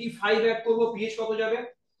 25 অ্যাড করব, পিএইচ কত যাবে?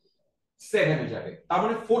 7 এ যাবে। তার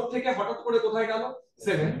মানে 4 থেকে হঠাৎ করে কোথায় গেল?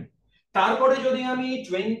 7। তারপরে যদি আমি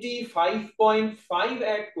 25.5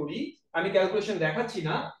 অ্যাড করি, আমি ক্যালকুলেশন দেখাচ্ছি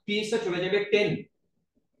না, পিএইচটা চলে যাবে 10।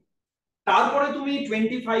 তারপরে তুমি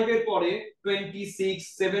 25 এর পরে 26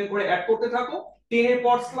 7 করে অ্যাড করতে থাকো, 10 এর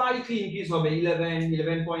পর স্লাইটলি ইনক্রিজ হবে 11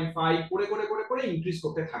 11.5 করে করে করে করে ইনক্রিজ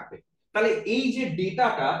করতে থাকবে। তাহলে এই যে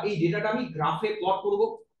ডেটাটা, এই ডেটাটা আমি গ্রাফে প্লট করব।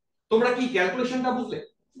 তোমরা কি ক্যালকুলেশনটা বুঝলে?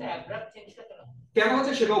 কেন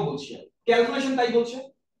হচ্ছে সেটাও বলছি, ক্যালকুলেশন তাই বলছে।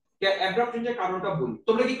 অ্যাব্রাপ্ট চেঞ্জের কারণটা বলি,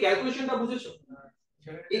 তোমরা কি ক্যালকুলেশনটা বুঝেছো?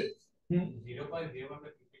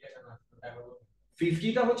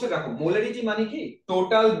 50টা হচ্ছে, দেখো মোলারিটি মানে কি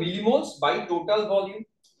টোটাল মিলিমোলস বাই টোটাল ভলিউম।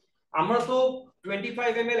 আমরা তো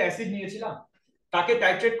 25 ml অ্যাসিড নিয়েছিলাম, তাকে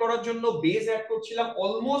টাইট্রেট করার জন্য বেস অ্যাড করছিলাম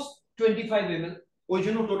অলমোস্ট 25 ml, ওই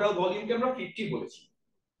জন্য টোটাল ভলিউমকে আমরা 50 বলেছি।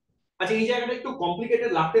 আচ্ছা এই জায়গাটা একটু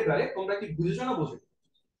কমপ্লিকেটেড লাগতে পারে, তোমরা কি বুঝেছো না বুঝেছো?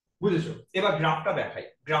 বুঝেছো। এবার গ্রাফটা দেখাই,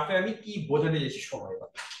 গ্রাফে আমি কি বোঝাতে চাইছি সবাই এবার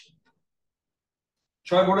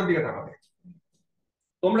সবাই বোর্ডের দিকে তাকাবে।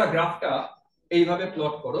 তোমরা গ্রাফটা এইভাবে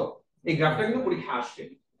প্লট করো, এই গ্রাফটা কিন্তু পরীক্ষা আসবে,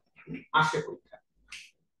 আসে পরীক্ষা।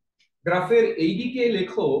 গ্রাফের এই দিকে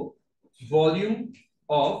লেখো ভলিউম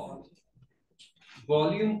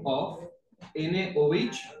অফ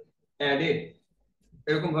NaOH অ্যাডেড,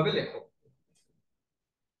 এরকম ভাবে লেখো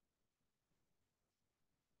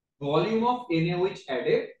ভলিউম অফ NaOH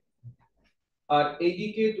অ্যাডেড, আর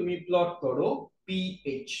এইদিকে তুমি প্লট করো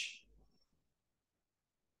pH।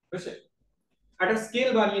 বুঝছে? একটা স্কেল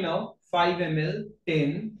বানিয়ে নাও 5 ml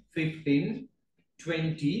 10 15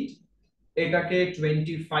 20, এটাকে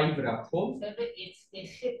 25 রাখো।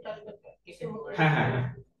 হ্যাঁ হ্যাঁ হ্যাঁ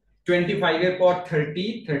 25 এর পর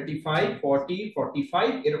 30 35 40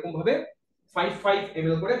 45 এরকম ভাবে 5 5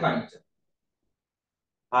 ml করে বাড়িয়ে যাবে।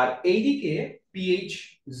 আর এইদিকে pH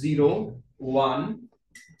 0 1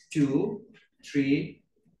 2 3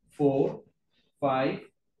 4 5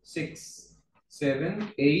 6 7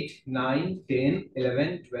 8 9 10 11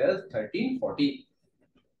 12 13 14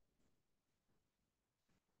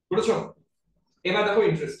 বুঝছো? এবার দেখো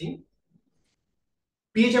ইন্টারেস্টিং,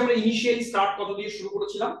 pH আমরা ইনিশিয়ালি স্টার্ট কত দিয়ে শুরু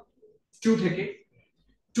করেছিলাম 2 থেকে,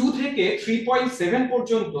 2 থেকে 3.7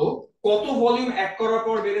 পর্যন্ত কত ভলিউম অ্যাড করার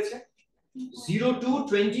পর বেড়েছে 0 টু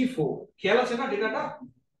 24। খেয়াল আছে না ডেটাটা?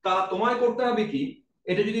 তা তোমায় করতে হবে কি,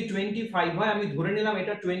 এটা যদি 25 হয় আমি ধরে নিলাম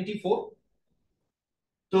এটা 24,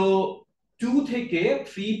 তো 2 থেকে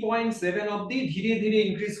 3.7 অবধি ধীরে ধীরে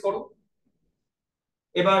ইনক্রিজ করো।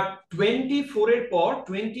 এবার 24 এর পর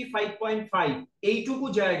 25.5 এইটুকু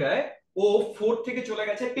জায়গায় ও 4 থেকে চলে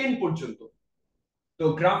গেছে 10 পর্যন্ত। তো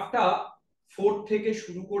গ্রাফটা 4 থেকে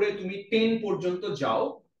শুরু করে তুমি 10 পর্যন্ত যাও,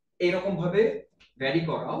 এরকম ভাবে ভ্যারি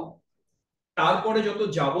করাও, তারপরে যত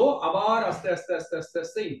যাব আবার আস্তে আস্তে আস্তে আস্তে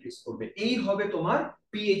আস্তে ইনক্রিজ করবে। এই হবে তোমার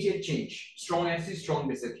পিএইচ এর চেঞ্জ স্ট্রং অ্যাসিড স্ট্রং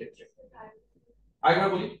বেসের ক্ষেত্রে।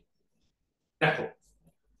 আরেকবার বলি, দেখো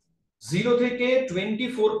 0 থেকে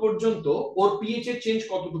 24 পর্যন্ত ওর পিএইচ এর চেঞ্জ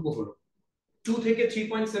কতটুকু হলো 2 থেকে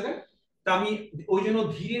 3.7, তা আমি ওই জন্য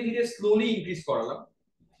ধীরে ধীরে স্লোলি ইনক্রিজ করালাম।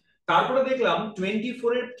 তারপরে দেখলাম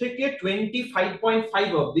 24 এর থেকে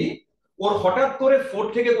 25.5 অবধি ওর হঠাৎ করে 4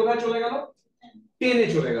 থেকে কোথায় চলে গেল 10 এ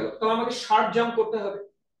চলে গেল। তাহলে আমাকে শার্প জাম্প করতে হবে,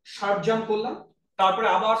 শার্প জাম্প করলাম, তারপরে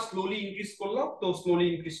আবার স্লোলি ইনক্রিজ করলাম, তো স্লোলি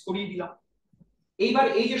ইনক্রিজ করিয়ে দিলাম। এইবার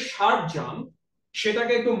এই যে শার্প জাম্প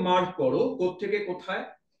সেটাকে একটু মার্ক করো কোত্থেকে কোথায়,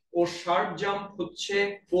 ও শার্প জাম্প হচ্ছে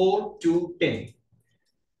 4 টু 10।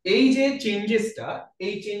 এই যে চেঞ্জেসটা,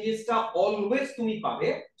 এই চেঞ্জেসটা অলওয়েজ তুমি পাবে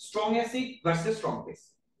strong acid versus strong base.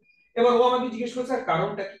 এবার ও আমাকে জিজ্ঞেস করেছে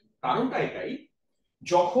কারণটা কি, কারণটা এটাই,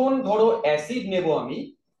 যখন ধরো অ্যাসিড নেব আমি,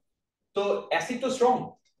 তো অ্যাসিড তো স্ট্রং,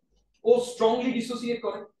 ও স্ট্রংলি ডিসোসিয়েট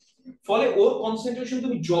করে, ফলে ওর কনসেন্ট্রেশন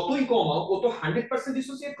তুমি যতই কমাও ও তো 100%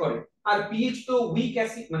 ডিসোসিয়েট করে। আর পিএইচ তো উইক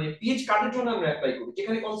অ্যাসিড, মানে পিএইচ কার্ডের জন্য আমরা অ্যাপ্লাই করি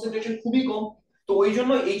যেখানে কনসেন্ট্রেশন খুবই কম, তো ওই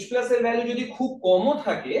জন্য H+ এর ভ্যালু যদি খুব কমও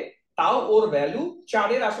থাকে তাও ওর ভ্যালু 4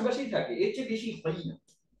 এর আশেপাশেই থাকে, এর চেয়ে বেশি হয় না,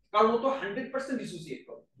 কারণ ও তো 100% ডিসোসিয়েট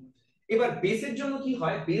করে। এবার বেসের জন্য কি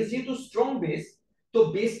হয়, বেস যেহেতু স্ট্রং বেস, তো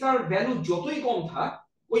বেসটার ভ্যালু যতই কম থাক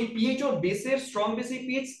ওই পিএইচ ওর বেসের স্ট্রং বেসের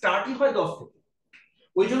পিএইচ স্টার্টই হয় 10 থেকে।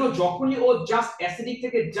 ওই জন্য যখনই ও জাস্ট অ্যাসিডিক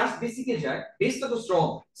থেকে জাস্ট বেসিকে যায়, বেসটা তো স্ট্রং,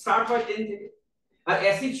 স্টার্ট হয় 10 থেকে, আর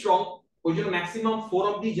অ্যাসিড স্ট্রং ওই জন্য ম্যাক্সিমাম 4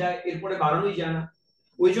 অবধি যায়, এরপরে বাড়ানোই যায় না,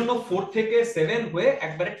 ওই জন্য 4 থেকে 7 হয়ে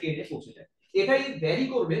একবারে 10 এ পৌঁছে যায়। এটাই ভ্যারি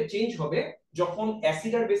করবে, চেঞ্জ হবে যখন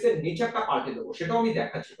অ্যাসিড আর বেসের নেচারটা পাল্টে দেবো, সেটাও আমি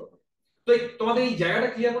দেখাচ্ছি তোমাদের। তো তোমাদের এই জায়গাটা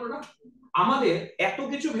ক্লিয়ার হলো না? আমাদের এত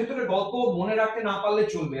কিছু ভেতরে গল্প মনে রাখতে না পারলে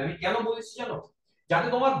চলবে, আমি কেন বলেছি জানো, যাতে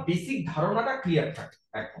তোমার বেসিক ধারণাটা ক্লিয়ার থাকে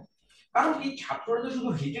একদম। কারণ কি ছাত্ররা তো শুধু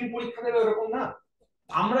রিটেন পরীক্ষা দেবে এরকম না,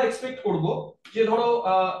 আমরা এক্সপেক্ট করব যে ধরো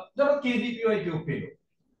ধরো কেভিপিওআই কেউ পেলো,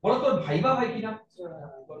 বলো তোর ভাইবা হয় কিনা,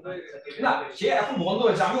 না সে এখন বন্ধ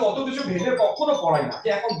হয়েছে, আমি অত কিছু ভেবে কখনো পড়াই না যে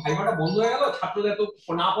এখন ভাইবাটা বন্ধ হয়ে গেল ছাত্রদের তো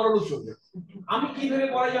না পড়ানো চলবে। আমি কি ভেবে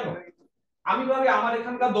পড়াই জানো, আমি ভাবি আমার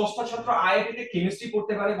এখানকার 10টা ছাত্র আইআইটি তে কেমিস্ট্রি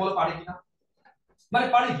পড়তে পারে, বলে পারে কিনা, মানে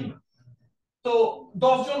পারে কিনা, তো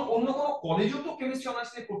 10 জন অন্য কোনো কলেজেও তো কেমিস্ট্রি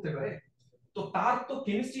অনার্স নিয়ে পড়তে পারে, তো তার তো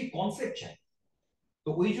কেমিস্ট্রি কনসেপ্ট চাই, তো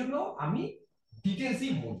ওই জন্য আমি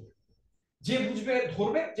ডিটেইলসই বলবো, যে বুঝবে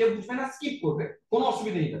ধরবে, যে বুঝবে না স্কিপ করবে, কোনো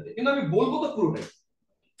অসুবিধা নেই তাতে, কিন্তু আমি বলবো তো পুরোটাই।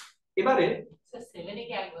 এবারে স্যার 7 এ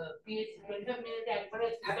কি পিএইচ 25 মিনিটে একবারে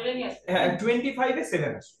 7 নিয়ে আসবে, হ্যাঁ 25 এ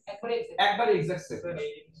 7 আসবে একবারে এক্সাক্ট 7। স্যার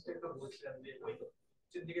এই জিনিসটা বলছিলাম যে ওই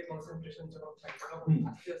যেদিকে কনসেন্ট্রেশন যখন থাকে তখন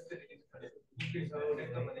আস্তে আস্তে ইনক্রিজ হয়, ওটা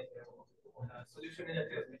তো মানে সলিউশনে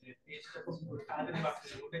যাতে পিএইচটা খুব তাড়াতাড়ি বাড়ছে,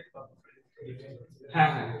 ওটাই তো। হ্যাঁ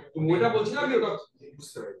হ্যাঁ তুমি ওটা বলছিলাম, আমি ওটা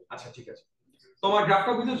বুঝতে পারি। আচ্ছা ঠিক আছে, তোমার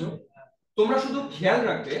গ্রাফটা বুঝেছো? তোমরা শুধু খেয়াল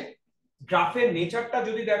রাখবে গ্রাফের নেচারটা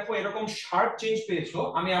যদি দেখো এরকম শার্প চেঞ্জ পেয়েছো,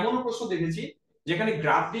 আমি এমনও প্রশ্ন দেখেছি যেখানে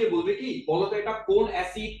গ্রাফ দিয়ে বলবে কি বলো তো এটা কোন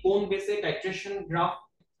অ্যাসিড কোন বেসে টাইট্রেশন গ্রাফ,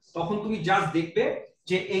 তখন তুমি জাস্ট দেখবে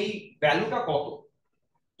যে এই ভ্যালুটা কত।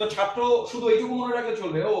 তো ছাত্র শুধু এইটুকু মনে রাখলে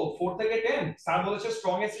চলবে, ও 4 থেকে 10 স্যার বলেছে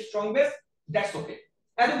strong acid strong base, that's okay,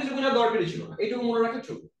 এত কিছু বোঝার দরকারই ছিল না, এইটুকু মনে রাখলে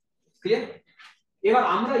চলবে। ক্লিয়ার? এবার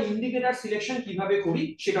আমরা ইন্ডিকেটর সিলেকশন কিভাবে করি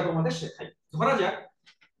সেটা তোমাদের শেখাই। ধরা যাক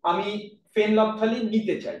আমি ফেনলাফথালিন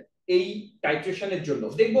নিতে চাই এই টাইট্রেশনের জন্য,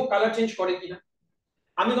 দেখবো কালার চেঞ্জ করে কিনা।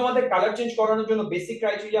 আমি তোমাদের কালার চেঞ্জ করানোর জন্য বেসিক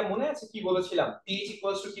ক্রাইটেরিয়া মনে আছে কি বলেছিলাম? pH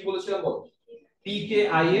ইকুয়ালস টু কি বলেছিলাম বলো?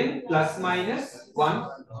 pKin plus minus 1।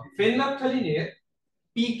 ফেনলাফথালিনের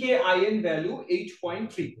pKin value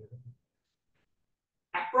 8.3,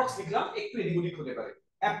 approx লিখলাম, একটু এদিক ওদিক হতে পারে,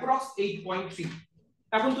 অ্যাপ্রক্স 8.3।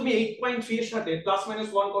 এখন তুমি 8.3 এর সাথে প্লাস মাইনাস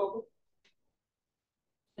 1 করো,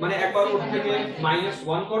 মানে একবার ওর থেকে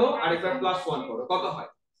 -1 করো আর একবার +1 করো, কত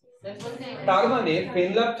হয়? তার মানে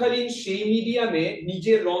ফেনলাফথালিন সেই মিডিয়ামে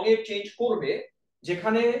নিজের রঙের চেঞ্জ করবে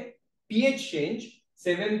যেখানে পিএইচ চেঞ্জ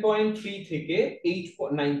 7.3 থেকে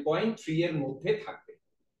 9.3 এর মধ্যে থাকবে।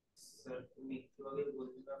 স্যার তুমি একটু আগে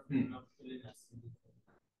বলছিলাম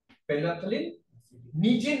ফেনলাফথালিন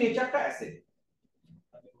নিজে নেচারটা অ্যাসিড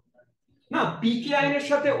না, পিকেআইএন এর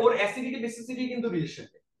সাথে ওর অ্যাসিডিটি বেসিসিটি কিন্তু রিলেশন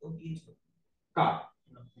কার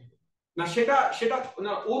না, সেটা সেটা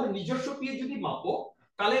না, ওর নিজস্ব পিএইচ যদি মাপো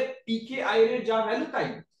তাহলে পিকেআইএন এর যা ভ্যালু তাই,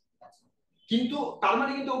 কিন্তু তার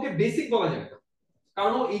মানে কিন্তু ওকে বেসিক বলা যাবে না,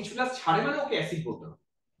 কারণ ও H+ ছাড়ে মানে ওকে অ্যাসিড বলতে হবে।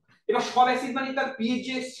 এবার সব অ্যাসিড মানে তার পিএইচ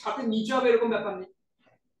এর সাথে নিচে হবে এরকম ব্যাপার নেই,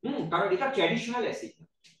 কারণ এটা ট্র্যাডিশনাল অ্যাসিড।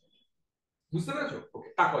 বুঝতে পেরেছো? ওকে,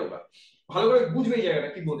 তাকো এবার ভালো করে বুঝবে এই জায়গাটা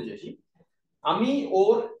কি বলতে চাইছি। আমি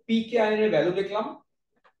ওর পিকেআইএন এর ভ্যালু দেখলাম,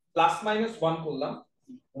 প্লাস মাইনাস 1 করলাম,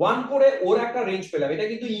 1 করে ওর একটা রেঞ্জ পেলাম, এটা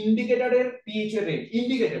কিন্তু ইন্ডিকেটরের পিএইচ এর রেঞ্জ,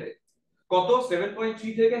 ইন্ডিকেটরের কত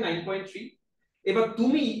 7.3 থেকে 9.3। এবার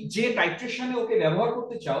তুমি যে টাইট্রেশনে ওকে ব্যবহার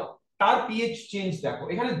করতে চাও তার পিএইচ চেঞ্জ দেখো,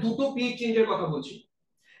 এখানে দুটো পিএইচ চেঞ্জের কথা বলছি,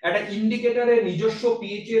 একটা ইন্ডিকেটরের নিজস্ব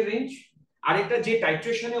পিএইচ এর রেঞ্জ, আর একটা যে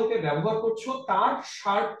টাইট্রেশনে ওকে ব্যবহার করছো তার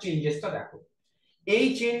শার্প চেঞ্জেসটা দেখো। এই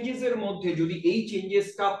চেঞ্জেস এর মধ্যে যদি এই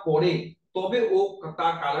চেঞ্জেসটা পড়ে তবে ও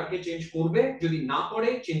তার কালারকে চেঞ্জ করবে, যদি না পড়ে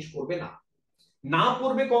চেঞ্জ করবে না। না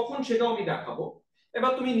পড়বে কখন সেটাও আমি দেখাবো।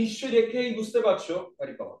 এবার তুমি নিশ্চয়ই দেখেই বুঝতে পারছো,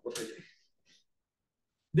 আরে বাবা কোথায় যাই,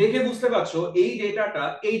 দেখে বুঝতে পারছো এই ডেটাটা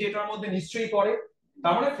এই ডেটার মধ্যে নিশ্চয়ই পড়ে,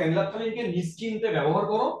 তার মানে ফেনলাফথালিনকে নিশ্চিন্তে ব্যবহার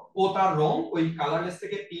করো, ও তার রং ওই কালারলেস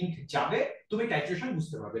থেকে পিঙ্ক যাবে, তুমি টাইট্রেশন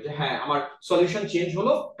বুঝতে পারবে যে হ্যাঁ আমার সলিউশন চেঞ্জ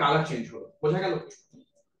হলো, কালার চেঞ্জ হলো। বোঝা গেল?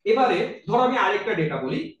 এবারে ধরো আমি আরেকটা ডেটা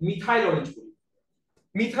বলি, মিথাইল অরেঞ্জ বলি।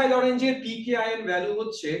 মিথাইল অরেঞ্জের পিকেআইএন ভ্যালু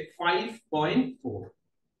হচ্ছে 5.4।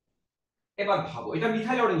 এবার ভাবো এটা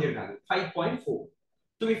মিথাইল অরেঞ্জের ভ্যালু 5.4,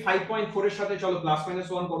 তুমি 5.4 এর সাথে চলো প্লাস মাইনাস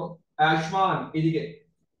 1 করো, আয়ুষ্মান এদিকে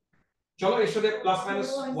চলো এর সাথে প্লাস মাইনাস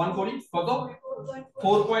 1 করি, কত?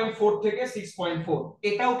 4.4 থেকে 6.4,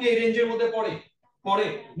 এটাও কি এই রেঞ্জের মধ্যে পড়ে? পড়ে,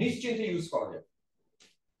 নিশ্চিন্তে ইউজ করা যায়।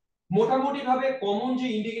 মোটামুটি ভাবে কমন যে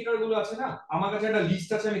ইন্ডিকেটর গুলো আছে না, আমার কাছে একটা লিস্ট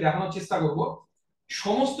আছে, আমি দেখানোর চেষ্টা করব।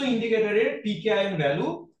 সমস্ত ইন্ডিকেটরের পিকেআইএন ভ্যালু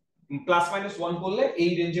প্লাস মাইনাস 1 করলে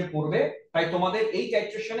এই রেঞ্জে পড়বে, তাই তোমাদের এই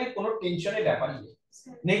টাইট্রেশনে কোনো টেনশনের ব্যাপারই নেই।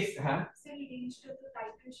 নেক্সট, হ্যাঁ স্যার এই রেঞ্জটা তো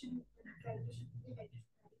টাইট্রেশন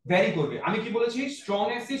ভ্যারি করবে। আমি কি বলেছি? স্ট্রং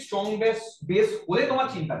অ্যাসিড স্ট্রং বেস হলে তোমার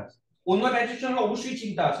চিন্তা আছে, অন্য টাইট্রেশনের অবশ্যই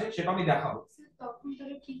চিন্তা আছে, সেটা আমি দেখাবো। তখন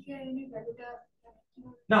তাহলে পিকেআইএন এর ভ্যালুটা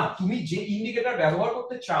না, তুমি যে ইন্ডিকেটর ব্যবহার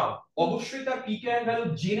করতে চাও অবশ্যই তার পিকেআইএন ভ্যালু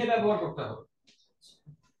জেনে ব্যবহার করতে হবে।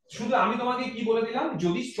 শুধু আমি তোমাকে কি বলে দিলাম,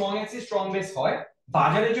 যদি স্ট্রং অ্যাসিড স্ট্রং বেস হয়,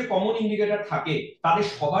 বাজারে যে কমন ইন্ডিকেটর থাকে তাদের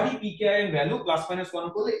সবারই পিকেআইএন ভ্যালু প্লাস মাইনাস 1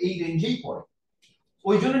 করলে এই রেঞ্জেই পড়ে,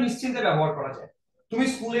 ওই জন্য নিশ্চিন্তে ব্যবহার করা যায়। তুমি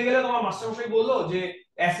স্কুলে গেলে তোমার মাস্টারমশাই বললো যে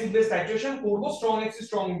অ্যাসিড বেস টাইট্রেশন করব, স্ট্রং অ্যাসিড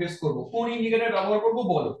স্ট্রং বেস করব, কোন ইন্ডিকেটর ব্যবহার করব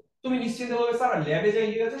বলো, তুমি নিশ্চিন্তে বলবে স্যার ল্যাবে যা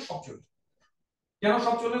ইন্ডিকেটর সব চলবে। কেন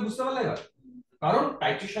সব চলবে বুঝতে পারলে? এবার কারণ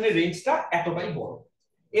টাইট্রেশনের রেঞ্জটা এতটাই বড়।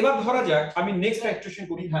 এবার ধরা যাক আমি নেক্সট টাইট্রেশন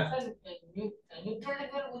করি। হ্যাঁ,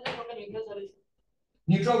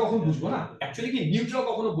 নিউট্রাল কখন বুঝবো না, অ্যাকচুয়ালি কি নিউট্রাল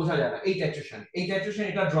কখনো বোঝা যায় না এই টাইট্রেশন,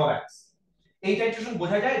 এটা ড্রব্যাকস। এই টাইট্রেশন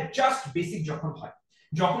বোঝা যায় জাস্ট বেসিক যখন হয়,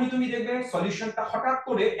 যখনই তুমি দেখবে সলিউশনটা হঠাৎ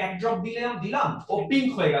করে এক ড্রপ দিলাম ও পিঙ্ক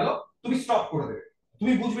হয়ে গেল, তুমি স্টপ করে দেবে,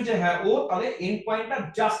 তুমি বুঝবে যে হ্যাঁ ও তাহলে এন্ড পয়েন্টটা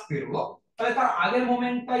জাস্ট পেরোলো, তাহলে তার আগের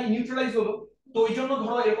মোমেন্টটাই নিউট্রালাইজ হলো। তো ওই জন্য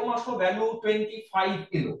ধরো এরকম আসলো ভ্যালু 25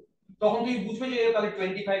 এলো, তখন তুমি বুঝবে যে তাহলে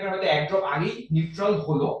 25 এর হয়তো এক ড্রপ আগেই নিউট্রাল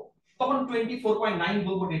হলো, তখন 24.9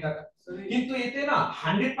 বলবো ডেটাটা। কিন্তু এতে না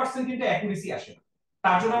 100% কিন্তু অ্যাকুরেসি আসে না,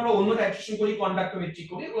 তার জন্য আমরা অন্য টাইট্রেশন করি, কন্ডাক্টোমেট্রি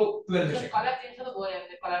করি, ও 12 এ শেখা। কালার চেঞ্জ তো বোঝা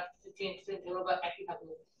যাবে, কালার চেঞ্জ হলো বা একই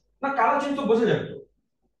থাকলো না কালার চেঞ্জ তো বোঝা যাবে, তো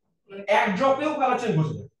এক ড্রপেও কালার চেঞ্জ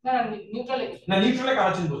বোঝা যাবে, না না নিউট্রালে না নিউট্রালে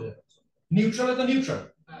কালার চেঞ্জ বোঝা যাবে, নিউট্রালে তো নিউট্রাল,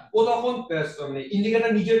 হ্যাঁ। ও তখন মানে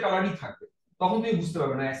ইন্ডিকেটর নিজের কালারই থাকবে, তখন তুমি বুঝতে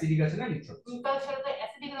পারবে না অ্যাসিডিক আছে না নিউট্রাল। নিউট্রালের সাথে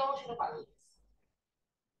অ্যাসিডিক রকম সেটা পারবে।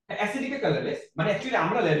 অ্যাসিডিকে কালারলেস মানে অ্যাকচুয়ালি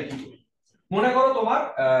আমরা ল্যাবে কি করি, মনে করো তোমার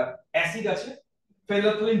অ্যাসিড আছে,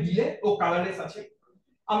 ফেনolphthalein দিলে ও কালারলেস আছে,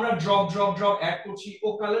 আমরা ড্রপ ড্রপ ড্রপ অ্যাড করছি ও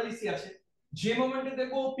কালারলেসই আছে, যে মোমেন্টে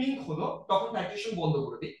দেখো পিঙ্ক হলো তখন টাইট্রেশন বন্ধ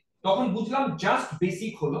করে দিই, তখন বুঝলাম জাস্ট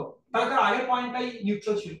বেসিক হলো, তাহলে তার আগের পয়েন্টটাই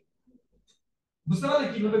নিউট্রাল ছিল। বুঝতে পারলে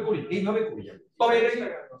কিভাবে করি? এইভাবে করি আমি। তবে এটা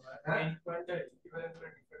এন্ড পয়েন্টটা ইকুইভ্যালেন্ট করে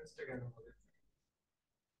ডিফারেন্সটা কেন হবে?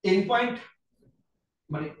 এন্ড পয়েন্ট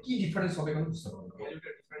মানে কি ডিফারেন্স হবে কেন বুঝতে পারলাম না। ভ্যালুটা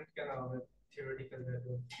ডিফারেন্ট কেন হবে? থিওরিটিক্যাল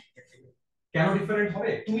ভ্যালু কেন ডিফারেন্ট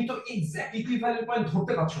হবে? তুমি তো এক্স্যাক্ট ইকুইভ্যালেন্ট পয়েন্ট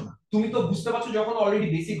ধরতে পারছো না, তুমি তো বুঝতে পারছো যখন অলরেডি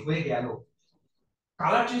বেসিক হয়ে গেল।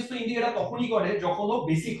 কালার চেঞ্জ তো ইন্ডিকেটর তখনই করে যখন ও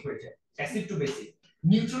বেসিক হয়ে যায়, অ্যাসিড টু বেসিক।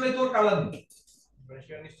 নিউট্রালে তো ওর কালার নেই।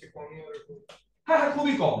 রেশিও নিশ্চয়ই কমই হবে। হ্যাঁ হ্যাঁ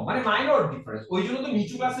খুবই কম, মানে মাইনর ডিফারেন্স। ওই জন্য তো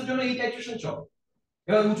নিচু ক্লাসের জন্য এই টাইট্রেশন চলে,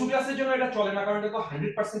 এবার উঁচু ক্লাসের জন্য এটা চলে না, কারণ এটা তো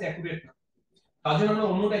 100% অ্যাকুরেট না। তার জন্য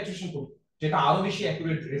আমরা অন্য টাইট্রেশন করি যেটা আরো বেশি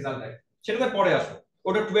অ্যাকুরেট রেজাল্ট দেয়, সেটাতে পরে আসো।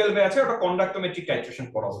 ওটা 12 এ আছে, ওটা কন্ডাক্টোমেট্রিক টাইট্রেশন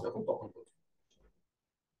পড়াবো যখন তখন।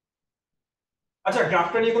 আচ্ছা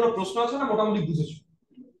গ্রাফটা নিয়ে কোনো প্রশ্ন আছে না? মোটামুটি বুঝেছো?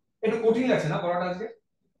 একটু কঠিন লাগছে না পড়াটা আজকে?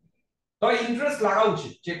 তবে ইন্টারেস্ট লাগা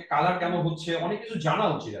উচিত, যে কালার কেমন হচ্ছে, অনেক কিছু জানা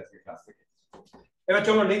উচিত আজকে ক্লাস থেকে। এবার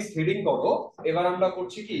চলো নেক্সট হেডিং করো। এবার আমরা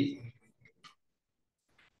করছি কি,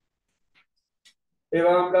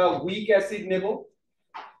 এবার আমরা উইক অ্যাসিড নেব,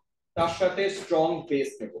 তার সাথে স্ট্রং বেস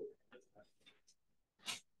নেব।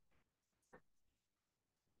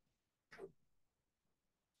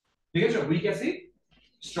 ঠিক আছে, উইক অ্যাসিড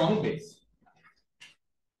স্ট্রং বেস।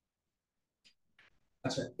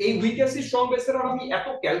 আচ্ছা এই উইক অ্যাসিড স্ট্রং বেসের আর আমি এত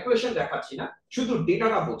ক্যালকুলেশন দেখাচ্ছি না, শুধু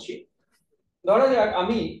ডেটাটা বলছি। ধরা যাক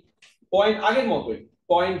আমি পয়েন্ট আগের মতোই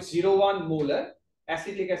 0.01 মোলার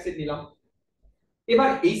অ্যাসিটিক অ্যাসিড নিলাম। এবার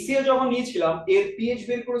HCl যখন নিয়েছিলাম এর পিএইচ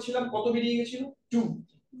বের করেছিলাম, কত বেরিয়ে গেছিল? 2।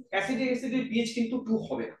 অ্যাসিটিক অ্যাসিডের পিএইচ কিন্তু 2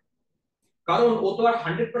 হবে না, কারণ ও তো আর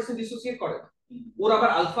 100% ডিসোসিয়েট করে না, ওর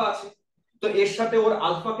আবার আলফা আছে। তো এর সাথে ওর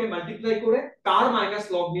আলফাকে মাল্টিপ্লাই করে তার মাইনাস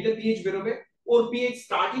লগ নিলে পিএইচ বেরোবে। ওর পিএইচ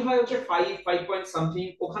স্টার্টই হয় হচ্ছে 5 পয়েন্ট সামথিং,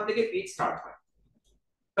 ওখান থেকে পিএইচ স্টার্ট হয়।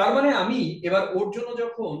 তার মানে আমি এবার ওর জন্য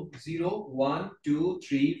যখন 0 1 2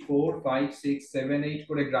 3 4 5 6 7 8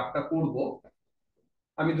 করে গ্রাফটা করব,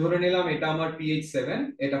 আমি ধরে নিলাম এটা আমার পিএইচ 7,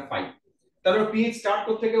 এটা 5, তারপর পিএইচ স্টার্ট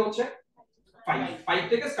করতে থেকে হচ্ছে 5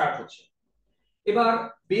 থেকে স্টার্ট হচ্ছে। এবার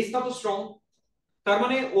বেসটা তো স্ট্রং, তার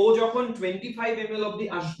মানে ও যখন 25 ml অবধি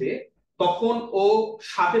আসবে তখন ও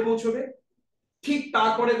 7 এ পৌঁছবে, ঠিক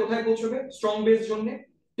তারপরে কোথায় পৌঁছবে? স্ট্রং বেস জন্য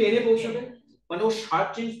 10 এ পৌঁছবে। মানে ও শার্প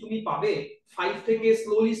চেঞ্জ তুমি পাবে 5 থেকে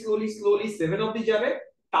স্লোলি স্লোলি স্লোলি 7 অবধি যাবে,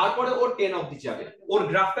 তারপরে ওর 10 অবধি যাবে। ওর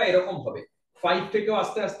গ্রাফটা এরকম হবে, 5 থেকেও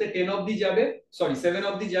আস্তে আস্তে 10 অবধি যাবে, সরি 7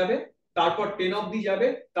 অবধি যাবে, তারপর 10 অবধি যাবে,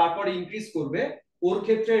 তারপর ইনক্রিজ করবে। ওর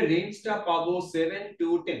ক্ষেত্রে রেঞ্জটা পাবো 7 টু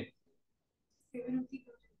 10।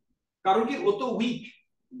 কারণ কি ও তো উইক,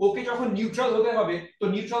 ওকে যখন নিউট্রাল হতে হবে, তো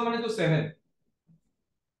নিউট্রাল মানে তো 7।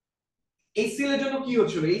 HCl এর জন্য কি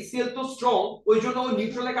হচ্ছিল? HCl তো স্ট্রং, ওই জন্য ও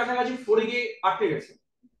নিউট্রালের কাছাকাছি 4 এ গিয়ে আটকে গেছে।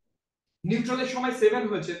 নিউট্রালের সময় 7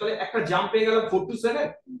 হয়েছে, তাহলে একটা জাম্প পেয়ে গেলাম 4 টু 7,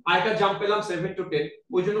 আর একটা জাম্প পেলাম 7 টু 10,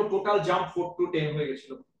 ওই জন্য টোটাল জাম্প 4 টু 10 হয়ে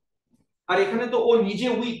গেছিল। আর এখানে তো ও নিজে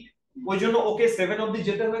উইক, ওই জন্য ওকে 7 অবধি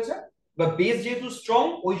যেতে হয়েছে। বা বেস যেহেতু স্ট্রং,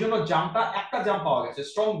 ওই জন্য জাম্পটা একটা জাম্প পাওয়া গেছে,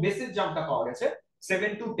 স্ট্রং বেসের জাম্পটা পাওয়া গেছে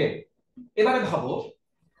 7 টু 10। এবারে ভাবো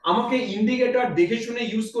আমাকে ইন্ডিকেটর দেখে শুনে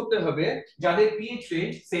ইউজ করতে হবে যাদের পিএইচ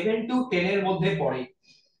রেঞ্জ 7 টু 10 এর মধ্যে পড়ে।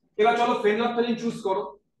 এবার চলো ফেনolphthalein চুজ করো।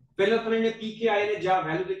 ফেনolphthalein এর পিকেআই এর যা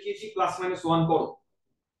ভ্যালু দেখিয়েছি +-1 করো,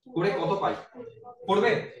 করে কত পাই?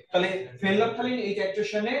 করবে? তাহলে ফেনolphthalein এই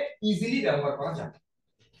টাইট্রেশনে ইজিলি ব্যবহার করা যাবে,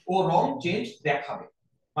 ও রং চেঞ্জ দেখাবে।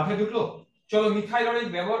 মাথায় ঢুকলো? চলো মিথাইল অরেঞ্জ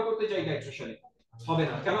ব্যবহার করতে চাই টাইট্রেশনে, হবে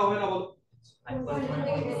না। কেন হবে না বলো?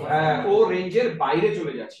 ও রেঞ্জের বাইরে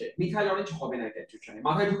চলে যাচ্ছে, মিথাইল অরেঞ্জ হবে না টাইট্রেশনে।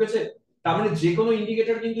 মাথায় ঢুকেছে? তার মানে যে কোনো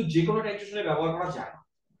ইন্ডিকেটর কিন্তু যে কোনো টাইট্রেশনে ব্যবহার করা যায় না,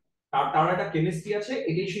 তার একটা কেমিস্ট্রি আছে,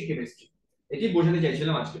 এটাই সেই কেমিস্ট্রি, এটি বোঝাতে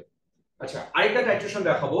চাইছিলাম আজকে। আচ্ছা আরেকটা টাইট্রেশন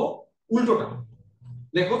দেখাবো উল্টোটা।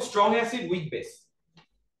 দেখো স্ট্রং অ্যাসিড উইক বেস,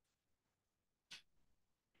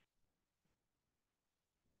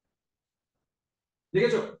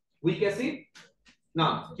 দেখেছো? উইক অ্যাসিড না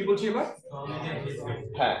কি বলছি এবার?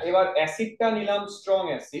 হ্যাঁ এবার অ্যাসিডটা নিলাম স্ট্রং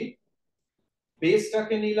অ্যাসিড,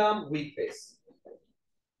 বেসটাকে নিলাম উইক বেস।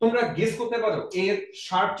 তোমরা গেস করতে পারো এর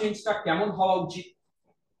শার্প চেঞ্জটা কেমন হওয়া উচিত?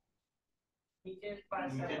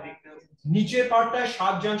 নিচের পার্টটায়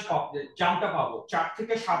 7 জাম্পটা পাবো, 4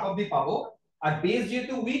 থেকে 7 অবধি পাবো। আর বেস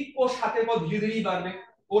যেহেতু উইক, ও 7 এর পর ধীরে ধীরে বাড়বে,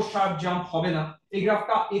 ও শার্প জাম্প হবে না। এই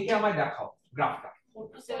গ্রাফটা একে আমায় দেখাও, গ্রাফটা।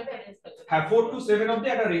 হ্যাঁ 4 টু 7 অবধি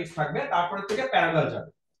একটা রেঞ্জ থাকবে, তারপরে থেকে প্যারালাল যাবে।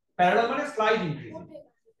 প্যারালাল মানে স্লাইড ইনক্রিজ।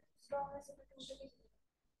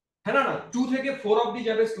 হ্যাঁ না 2 থেকে 4 অবধি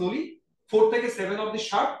যাবে স্লোলি, 4 থেকে 7 অবধি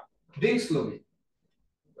শার্প, দেন স্লোলি।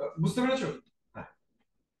 বুঝতে পেরেছো? হ্যাঁ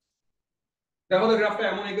দেখো তো গ্রাফটা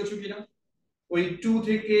এমন এগোছো কিনা, ওই 2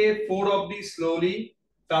 থেকে 4 অবধি স্লোলি,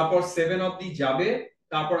 তারপর 7 অবধি যাবে,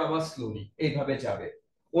 তারপর আবার স্লোলি এইভাবে যাবে।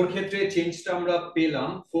 ওর ক্ষেত্রে চেঞ্জটা আমরা পেলাম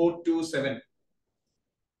 4 টু 7,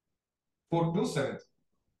 4 টু 7।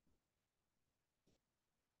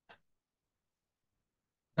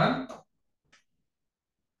 ডান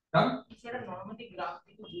ডান। সেটা নরমালি গ্রাফ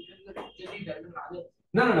থেকে বুঝে যদি ভ্যালু না দেয়,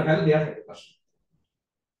 না ভ্যালু দেয়া থাকে পাশে,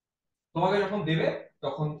 তোমাকে যখন দেবে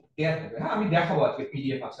তখন দেয়া থাকবে। হ্যাঁ আমি দেখাবো আজকে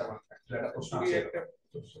পিডিএফ আছে আমার কাছে, একটা প্রশ্ন আছে। একটা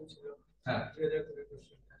কোশ্চেন ছিল, হ্যাঁ 2000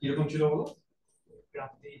 কোশ্চেন কিরকম ছিল বলো?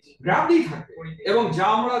 গ্রাফ দিয়েছি, গ্রাফ দিয়ে থাকবে, এবং যা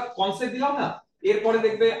আমরা কনসেপ্ট দিলাম না এরপরে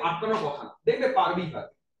দেখবে আটকানোর কথা না, দেখবে পারবেই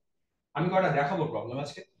পারবে। আমি কয়টা দেখাবো প্রবলেম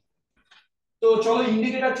আজকে। তো চলো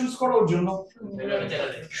ইন্ডিকেটর চুজ করো ওর জন্য।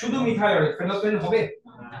 শুধু মিথাইল ফেনোলফেন হবে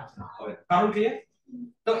না, হবে না। কারণ কি?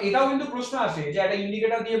 তো এটাও কিন্তু প্রশ্ন আসে যে একটা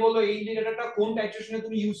ইন্ডিকেটর দিয়ে বললো এই ইন্ডিকেটরটা কোন টাইট্রেশনে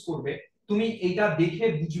তুমি ইউজ করবে, তুমি এইটা দেখে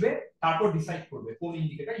বুঝবে, তারপর ডিসাইড করবে কোন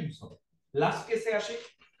ইন্ডিকেটর ইউজ হবে। লাস্ট কেসে আসি,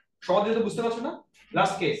 সহজে তো বুঝতে পারছো না?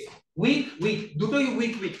 লাস্ট কেস উইক দুটোই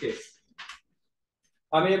উইক কেস।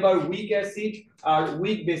 আমি এবার উইক অ্যাসিড আর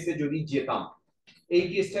উইক বেসে যদি যেতাম, এই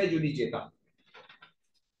কেসটায় যদি যেতাম,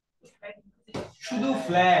 শুধু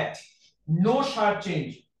flat, no sharp change,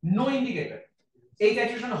 no indicator, এই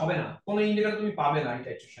টাইট্রেশন হবে না, কোনো ইন্ডিকেটর তুমি পাবে না এই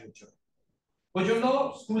টাইট্রেশনের জন্য। ওই জন্য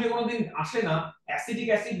স্কুলে কোনোদিন আসে না acidic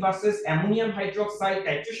acid versus ammonium hydroxide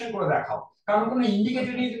titration করে দেখাও, কারণ কোনো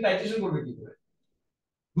ইন্ডিকেটর নিয়ে তুমি টাইট্রেশন করবে কি করে?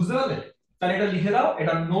 বুঝতে পারলে? তাহলে এটা লিখে দাও,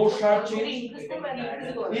 এটা নো শার্প চেঞ্জ,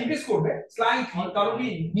 ইনক্রিজ করবে স্লাইটলি, কারণ কি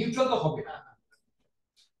নিউট্রাল তো হবে।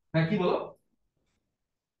 হ্যাঁ কি বলো?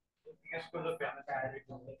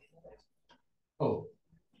 ও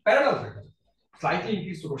প্যারালাল থাকে, স্লাইটলি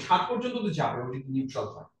ইনক্রিজ করবে, 7 পর্যন্ত তো যাবে ওই নিউট্রাল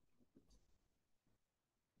হয়।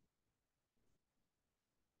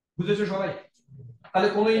 বুঝেছো সবাই? তাহলে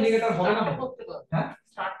কোন ইন্ডিকেটর হবে না। হ্যাঁ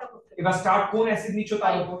এবার স্টার্ট কোন অ্যাসিড নিচ্ছ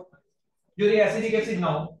তার উপর, যদি অ্যাসিডিক অ্যাসিড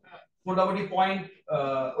নাও মোটামুটি পয়েন্ট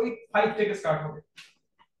ওই 5 থেকে স্টার্ট হবে।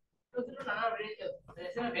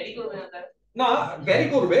 না ভ্যারি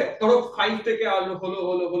করবে, ধরো 5 থেকে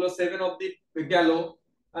হলো 7 অবধি গেল,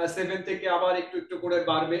 7 থেকে আবার একটু একটু করে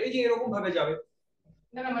বাড়বে, এই যে এরকম ভাবে যাবে।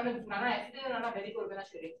 না মানে নানা অ্যাসিডে নানা ভ্যারি করবে না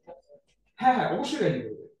শরীর। হ্যাঁ অবশ্যই ভ্যারি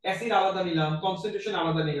করবে, অ্যাসিড আলাদা নিলাম, কনসেন্ট্রেশন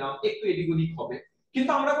আলাদা নিলাম, একটু এদিক ওদিক হবে,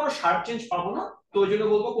 কিন্তু আমরা কোনো শার্প চেঞ্জ পাবো না। তো ওই জন্য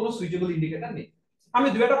বলবো কোনো সুইটেবল ইন্ডিকেটর নেই। আমি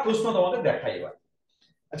দুই একটা প্রশ্ন তোমাদের দেখাই এবার।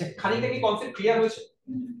 আচ্ছা খানিকটা কি কনসেপ্ট ক্লিয়ার হয়েছে?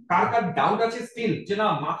 কার কার ডাউট আছে স্টিল যে না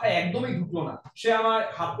মাথায় একদমই ঢুকলো না, সে আমার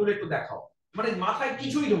হাত তুলে একটু দেখাও। মানে মাথায়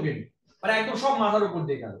কিছুই ঢোকেনি, মানে একদম সব মাথার উপর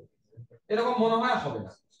দিয়ে গেল, এরকম মনে হয় হবে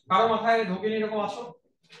না? কারো মাথায় ঢোকেনি এরকম আসো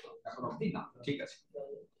এখন অবধি? না ঠিক আছে,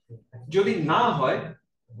 যদি না হয়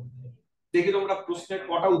দেখি তোমরা প্রশ্নের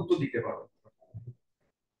কটা উত্তর দিতে পারো।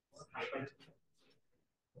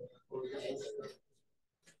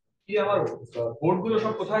 কি আমার বোর্ড গুলো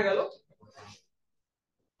সব কোথায় গেল?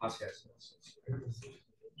 আচ্ছা আচ্ছা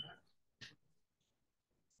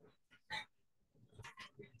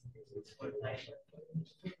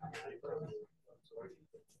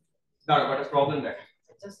দাঁড়াও একটা প্রবলেম দেখো।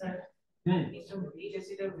 আচ্ছা স্যার এইসব উইক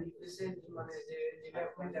অ্যাসিড আর উইক বেসে মানে যে যেটা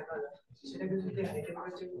আপনি দেখালেন সেটাকে যদি হাই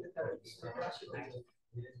টেম্পারেচার করতে তাহলে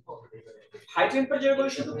হাই টেম্পারেচার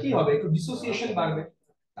করলে শুধু কি হবে, একটু ডিসোসিয়েশন বাড়বে,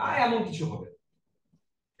 তাই এমন কিছু হবে।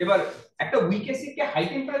 এবার একটা উইক অ্যাসিড কে হাই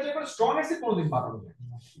টেম্পারেচার করে স্ট্রং অ্যাসিড কোনোদিন বাড়ানো যায়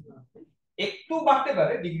না, একটু বাড়তে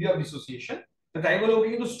পারে ডিগ্রি অফ ডিসোসিয়েশন, তাই বলে ওকে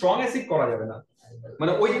কিন্তু স্ট্রং অ্যাসিড করা যাবে না।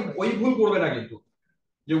 মানে ওই ভুল করবে না কিন্তু,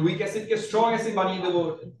 যে উইক অ্যাসিড কে স্ট্রং অ্যাসিড বানিয়ে দেবো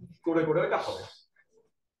করে করে, এটা হবে।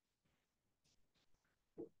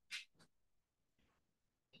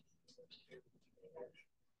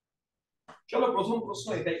 চলো প্রথম প্রশ্ন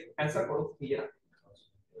এটাই, অ্যানসার করো নিজেরা।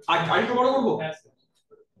 আর আরেকটু বড় করবো,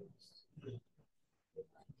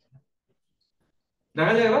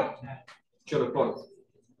 দেখা যায় এবার। চলো করো,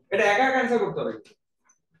 এটা একা একা অ্যানসার করতে হবে।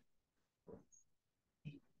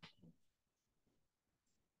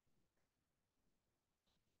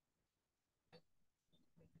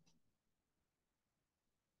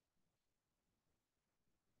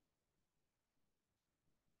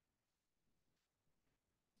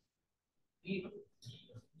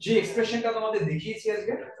 যে এক্সপ্রেশনটা তোমাদের দেখিয়েছি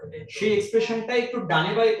আজকে, সেই এক্সপ্রেশনটা একটু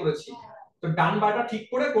ডানে বায়ে করেছি, তো ডান বাটা ঠিক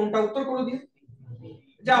করে কোনটা উত্তর করে দিন,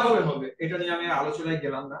 যা হবে হবে, এটা নিয়ে আমি আলোচনায়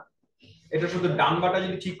গেলাম না। এটা শুধু ডান বাটা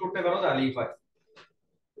যদি ঠিক করতে পারো তাহলেই হয়।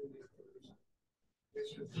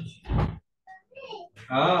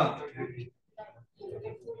 হ্যাঁ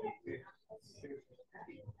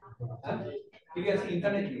ঠিক আছে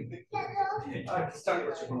ইন্টারনেট নেই আর স্টার্ট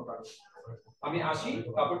করছে কোনো কারণে আমি আসি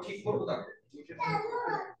তারপর ঠিক করবো তারপর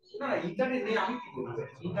না না ইন্টারনেট নেই আমি কি করবো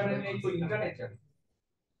ইন্টারনেট নেই তো ইন্টারনেট যাবে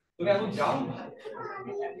তুমি এখন যাও না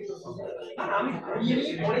না, আমি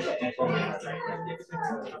পরে ঠিক করবো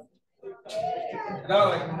দাঁড়াও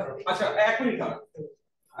এক মিনিট। আচ্ছা এক মিনিট দাঁড়াও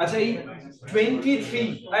আচ্ছা এই 23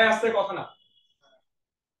 এই আস্তে কথা না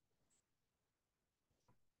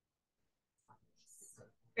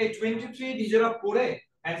এই 23 নিজেরা পড়ে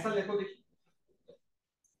অ্যানসার লেখো দেখি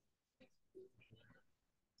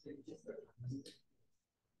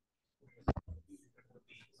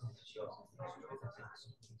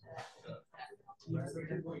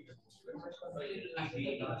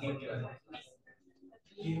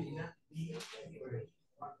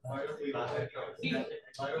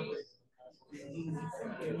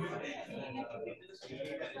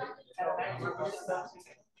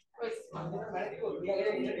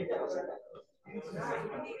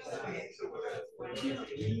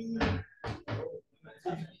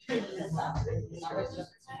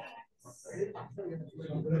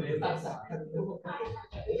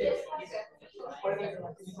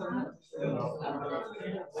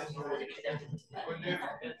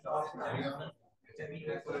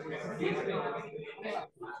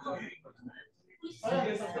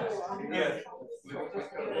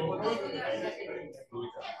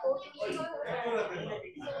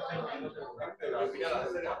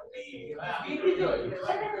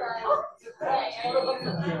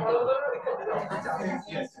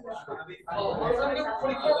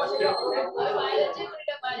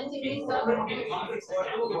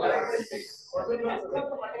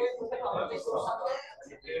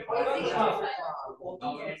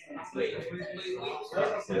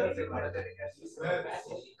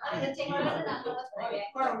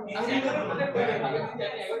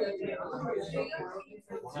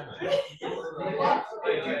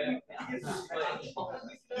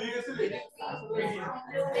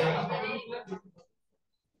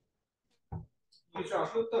কিছু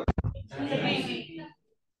আসল তো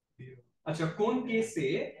আচ্ছা কোন কেসে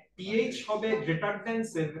pH হবে গ্রেটার দ্যান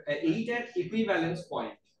 8 এর ইকুইভ্যালেন্স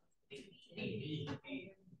পয়েন্ট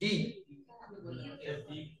ডি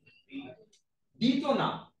ডি তো না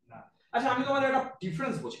আচ্ছা আমি তোমাদের একটা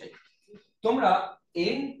ডিফারেন্স বোঝাই তোমরা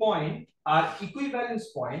এন্ড পয়েন্ট আর ইকুইভ্যালেন্স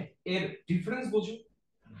পয়েন্ট এর ডিফারেন্স বোঝো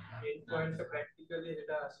এন্ড পয়েন্টটা প্র্যাকটিক্যালি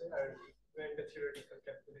যেটা আছে আর ইকুইভ্যালেন্টটা থিওরিটিক্যাল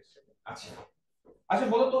ক্যালকুলেশন আচ্ছা আচ্ছা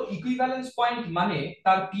বলো তো ইকুইভ্যালেন্স পয়েন্ট মানে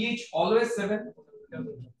তার pH অলওয়েজ 7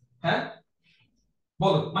 হ্যাঁ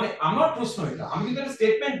বলো মানে আমার প্রশ্ন এটা আমি কিন্তু এটা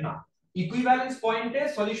স্টেটমেন্ট না ইকুইভ্যালেন্স পয়েন্টে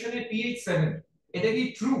সলিউশনে pH 7 এটা কি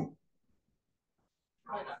ট্রু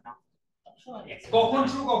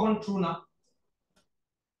কখন ট্রু না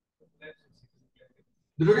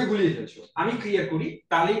দুটোকে গুলিয়ে ফেলছো আমি ক্লিয়ার করি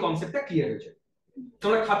তাহলেই কনসেপ্টটা ক্লিয়ার হয়ে যাবে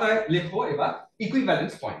তোমরা খাতায় লেখো এবার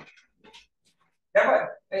ইকুইভ্যালেন্স পয়েন্ট দেখো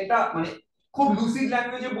এটা মানে খুব লুসিড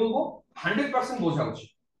ল্যাঙ্গুয়েজে বলবো 100% বোঝা উচিত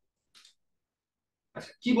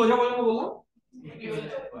আচ্ছা কি বোঝা বললাম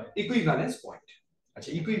ইকুইভ্যালেন্স পয়েন্ট আচ্ছা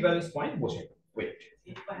ইকুইভ্যালেন্স পয়েন্ট বোঝাই ওয়েট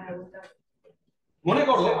মনে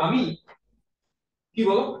করো আমি কি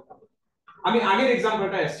বলো আমি আগের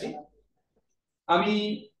एग्जांपलটা আসছি আমি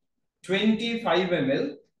 25 ml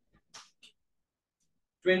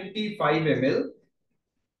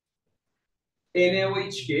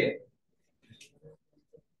NaOH কে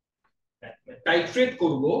টাইট্রেট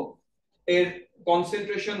করব এর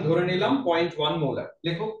কনসেন্ট্রেশন ধরে নিলাম 0.1 মোলার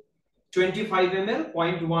লেখো 25 ml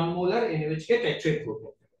 0.1 মোলার NaOH কে টাইট্রেট করব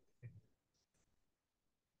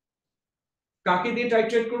কাকে দিয়ে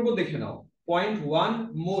টাইট্রেট করব দেখে নাও 0.1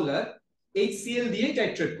 মোলার HCl দিয়ে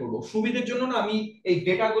টাইট্রেট করব সুবিধার জন্য না আমি এই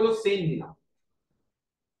ডেটাগুলো সেম নিলাম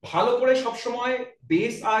ভালো করে সব সময়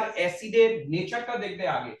বেস আর অ্যাসিডের নেচারটা দেখবে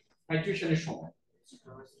আগে টাইট্রেশনের সময়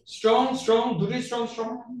স্ট্রং দুটোই স্ট্রং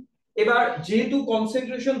এবার যেহেতু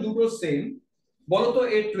কনসেন্ট্রেশন দুটো সেম বলতো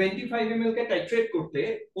এর 25 ml কে টাইট্রেট করতে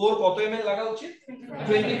ওর কত ml লাগা উচিত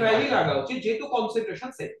 25ই লাগা উচিত যেহেতু কনসেন্ট্রেশন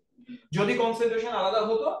সেম যদি কনসেন্ট্রেশন আলাদা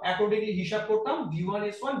হতো অ্যাকর্ডিংলি হিসাব করতাম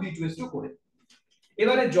V1S1 V2S2 করে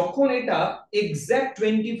এবারে যখন এটা এক্সাক্ট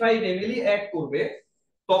 25 ml অ্যাড করবে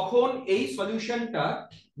তখন এই সলিউশনটা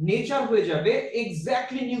নেচার হয়ে যাবে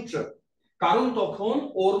এক্স্যাক্টলি নিউট্রাল কারণ তখন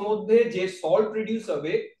ওর মধ্যে যে সল্ট প্রোডিউস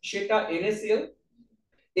হবে সেটা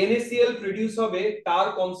NaCl প্রোডিউস হবে তার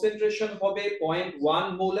কনসেন্ট্রেশন হবে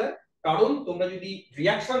 0.1 মোলার কারণ তোমরা যদি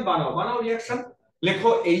রিঅ্যাকশন বানাও রিঅ্যাকশন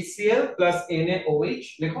লেখো HCl NaOH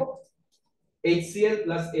লেখো HCl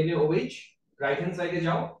NaOH রাইট হ্যান্ড সাইডে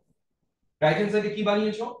যাও রাইট হ্যান্ড সাইডে কি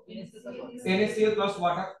বানিয়েছো NaCl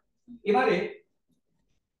ওয়াটার এবারে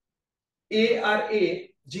A আর A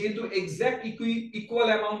যেহেতু এক্সাক্ট ইকুয়াল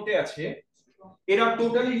অ্যামাউন্টে আছে এরা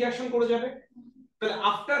টোটালি রিঅ্যাকশন করে যাবে। তাহলে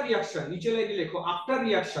আফটার রিঅ্যাকশন নিচে লাইনে লেখো, আফটার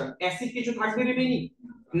রিঅ্যাকশন অ্যাসিড কিছু থাকবে রিমেইনিং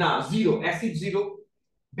না, zero, acid zero,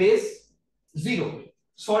 base zero,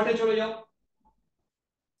 সল্টে চলে যাও,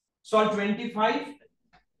 সল্ট 25,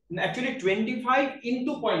 অ্যাকচুয়ালি 25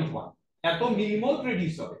 ইনটু 0.1 এত মিলিমোল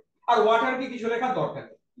প্রোডিউস হবে। আর ওয়াটার কি কিছু লেখার দরকার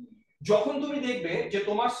নেই। যখন তুমি দেখবে যে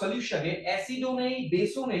তোমার সলিউশনে অ্যাসিডও নেই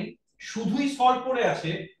বেসও নেই, শুধুই সল্ট পড়ে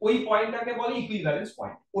আছে, ওই পয়েন্টটাকে বলে ইকুইভ্যালেন্স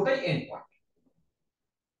পয়েন্ট, ওটাই end point.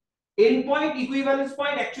 End point equivalence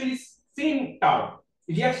point actually same term,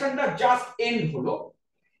 রিঅ্যাকশনটা just and হলো।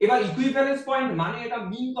 এবার ইকুইভ্যালেন্স পয়েন্ট মানে এটা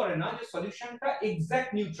মিন করে না যে সলিউশনটা এক্সাক্ট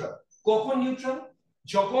নিউট্রাল। কখন নিউট্রাল?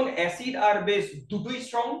 যখন অ্যাসিড আর বেস দুটোই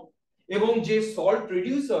স্ট্রং এবং যে সল্ট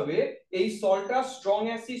প্রোডিউস হবে এই সল্টটা স্ট্রং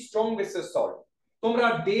অ্যাসিড স্ট্রং বেসের সল্ট। তোমরা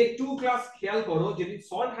ডে 2 ক্লাস খেয়াল করো, যেদিন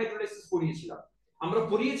সল্ট হাইড্রোলাইসিস পড়িয়েছিলাম আমরা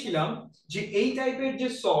পড়িয়েছিলাম যে এই টাইপের যে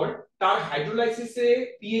সল্ট তার হাইড্রোলাইসিসে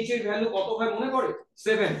পিএইচ এর ভ্যালু কত হয় মনে করে?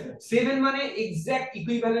 7। 7 মানে এক্সাক্ট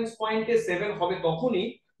ইকুইভ্যালেন্স পয়েন্টে 7 হবে তখনই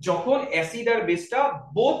যখন অ্যাসিড আর বেসটা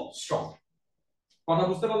বোথ স্ট্রং। কথা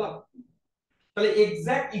বুঝতে পারলাম? তাহলে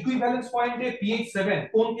এক্সাক্ট ইকুইভ্যালেন্স পয়েন্টে পিএইচ 7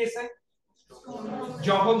 কোন কেসে?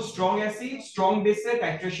 যখন স্ট্রং অ্যাসিড স্ট্রং বেসে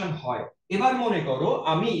টাইট্রেশন হয়। এবার মনে করো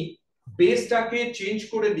আমি বেসটাকে চেঞ্জ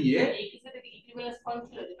করে দিয়ে, এই ক্ষেত্রে কি ইকুইভ্যালেন্স পয়েন্ট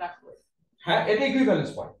ছিল যে কাজ করে? হ্যাঁ এটা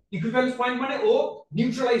ইকুইভ্যালেন্স পয়েন্ট। ইকুইভ্যালেন্স পয়েন্ট মানে ও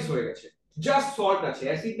নিউট্রালাইজ হয়ে গেছে, জাস্ট সল্ট আছে,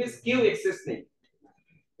 অ্যাসিড বেস কেউ এক্সেস নেই।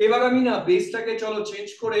 এবার আমি না বেসটাকে চলো চেঞ্জ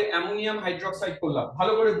করে অ্যামোনিয়াম হাইড্রোক্সাইড করলাম,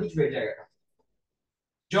 ভালো করে বুঝবে এই জায়গাটা।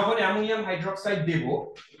 যখন অ্যামোনিয়াম হাইড্রোক্সাইড দেব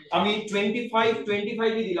আমি 25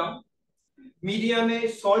 দিলাম, মিডিয়ামে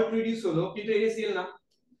সল্ট রিডিউস হলো কিন্তু NaCl না।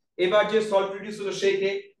 এবার যে সল্ট রিডিউস হলো সেই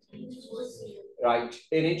কে? Right,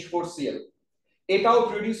 NH4Cl। এটাও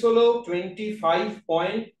প্রোডিউস হলো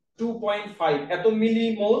 25.2.5 এত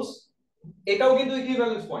মিলিমোলস, এটাও কিন্তু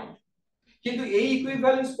ইকুইভ্যালেন্স পয়েন্ট। কিন্তু এই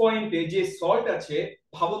ইকুইভ্যালেন্স পয়েন্টে যে সল্ট আছে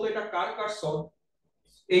ভাবো তো এটা কার কার সল্ট?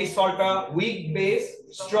 এই সল্টটা উইক বেস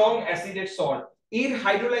স্ট্রং অ্যাসিডের সল্ট। এর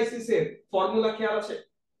হাইড্রোলাইসিসের ফর্মুলা খেয়াল আছে?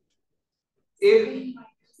 এর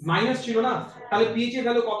মাইনাস ছিল না, তাহলে পিএইচ এর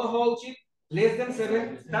ভ্যালু কত হওয়া উচিত? Less than 7।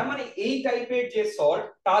 তার মানে এই টাইপের যে সল্ট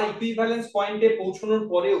তার ইকুইভ্যালেন্স পয়েন্টে পৌঁছানোর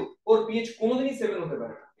পরেও ওর পিএইচ কোনোদিনই 7 হতে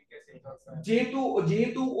পারে না।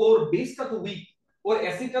 যেহেতু ওর বেসটা তো উইক, ওর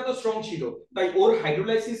অ্যাসিডটা তো স্ট্রং ছিল, তাই ওর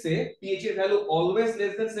হাইড্রোলাইসিসে পিএইচ এর ভ্যালু অলওয়েজ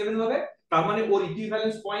লেস দেন 7 হবে। তার মানে ওর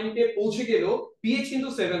ইকুইভ্যালেন্স পয়েন্টে পৌঁছে গেলেও পিএইচ কিন্তু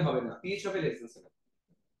 7 হবে না, পিএইচ হবে লেস দেন 7।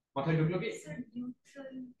 মাথায় ঢুকলো কি?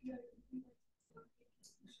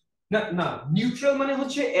 না না, নিউট্রাল মানে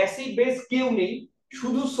হচ্ছে অ্যাসিড বেস কেউ নেই,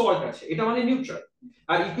 শুধু সল্ট আছে, এটা মানে নিউট্রাল।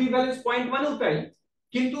 আর ইকুইভ্যালেন্স পয়েন্ট মানেও তাই,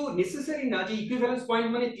 কিন্তু নেসেসারি না যে ইকুইভ্যালেন্স পয়েন্ট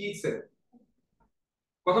মানে পিএইচ 7।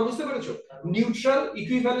 কথা বুঝতে পেরেছো? নিউট্রাল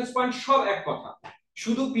ইকুইভ্যালেন্স পয়েন্ট সব এক কথা,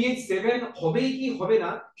 শুধু পিএইচ 7 হবেই কি হবে না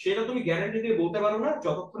সেটা তুমি গ্যারান্টি দিয়ে বলতে পারো না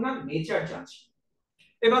যতক্ষণ না নেচার জানছি।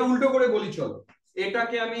 এবার উল্টো করে বলি চলো,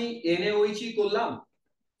 এটাকে আমি NaOH করলাম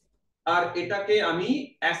আর এটাকে আমি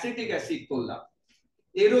অ্যাসিটিক অ্যাসিড করলাম,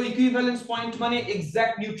 এরও ইকুইভ্যালেন্স পয়েন্ট মানে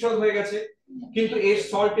এক্সাক্ট নিউট্রাল হয়ে গেছে, কিন্তু এর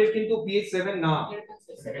সল্টের কিন্তু পিএইচ 7 না,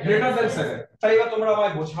 গ্রেটার দ্যান 7। তাই এবার তোমরা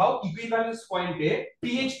আমায় বোঝাও ইকুইভ্যালেন্স পয়েন্টে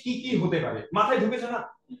পিএইচ কি কি হতে পারে? মাথায় ঢুকেছে না?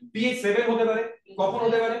 পিএইচ 7 হতে পারে, কখন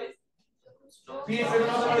হতে পারে? পিএইচ 7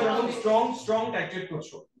 হতে পারে যখন স্ট্রং টাইট্রেট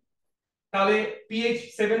করছো, তাহলে পিএইচ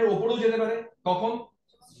 7 এর উপরেও যেতে পারে, কখন?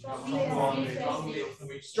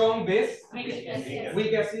 Strong base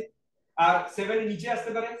week acid. আর 7 এর নিচে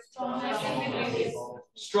আসতে পারে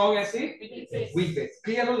strong acid weak base.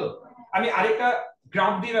 Clear হলো? আমি আরেকটা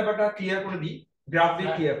গ্রাফ দিয়ে ব্যাপারটা ক্লিয়ার করে দিই, গ্রাফ দিয়ে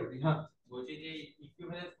ক্লিয়ার করে দিই। হ্যাঁ বলছি যে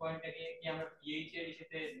ইকুইভ্যালেন্স পয়েন্টটাকে কি আমরা পিএইচ এর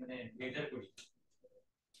সাথে মানে মেজার করি?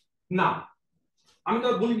 না, আমি তো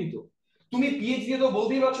আর বলিনি তো। তুমি পিএইচ দিয়ে তো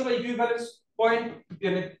বলতেই পারছো না ইকুইভ্যালেন্স পয়েন্ট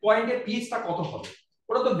মানে পয়েন্টের পিএইচটা কত হবে,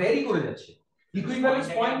 ওটা তো ভ্যারি করে যাচ্ছে। ইকুইভ্যালেন্স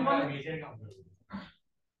পয়েন্ট মানে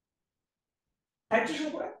টাইট্রেশন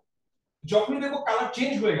করে যখনই দেখো কালার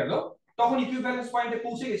চেঞ্জ হয়ে গেল তখন ইকুইভ্যালেন্স পয়েন্টে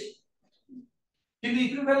পৌঁছে গেছি। কিন্তু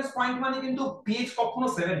ইকুইভ্যালেন্স পয়েন্ট মানে কিন্তু পিএইচ কখনো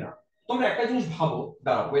 7 না। তোমরা একটা জিনিস ভাবো,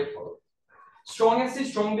 দাঁড়াও ওয়েট করো, স্ট্রং অ্যাসিড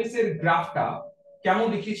স্ট্রং বেসের গ্রাফটা কেমন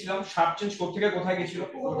দেখিয়েছিলাম? শার্প চেঞ্জ করতে গিয়ে কোথায় গেছিল?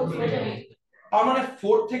 তার মানে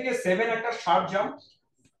 4 থেকে 7 একটা sharp jump,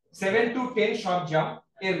 7 two 10 sharp jump,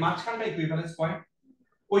 এর মাঝখানটা ইকুইভ্যালেন্স পয়েন্ট,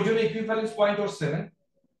 ওই জন্য ইকুইভ্যালেন্স পয়েন্ট ওর 7।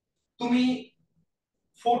 তুমি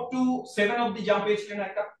 4 টু 7 অবধি জাম্প পেয়েছিলে না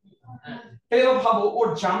একটা? এবার ভাবো ওর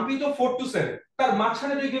জাম্পই তো 4 টু 7, তার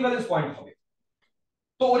মাঝখানে তো ইকুইভ্যালেন্স পয়েন্ট হবে,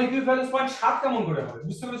 তো ওর ইকুইভ্যালেন্স পয়েন্ট 7 কেমন করে হবে?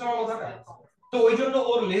 বুঝতে পেরেছো আমার কথাটা? তো ওই জন্য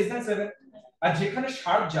ওর লেস দ্যান 7। আর যেখানে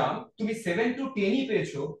শার্প জাম্প তুমি 7 টু 10 ই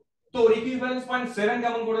পেয়েছো, তো ওর ইকুইভ্যালেন্স পয়েন্ট 7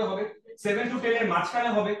 কেমন করে হবে? 7 টু 10 এর মাঝখানে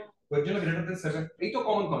হবে, ওর জন্য গ্রেটার দ্যান 7। এই তো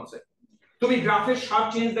কমন কনসেপ্ট। তুমি গ্রাফের শার্প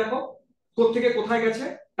চেঞ্জ দেখো, কোথা থেকে কোথায় গেছে,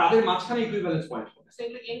 তাদের মাঝখানে ইকুইভ্যালেন্স পয়েন্ট হবে।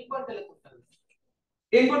 সেগুলো এন্ড পয়েন্ট তাহলে করতে হবে।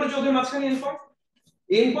 এন্ড পয়েন্ট হচ্ছে ওদের মাঝখানে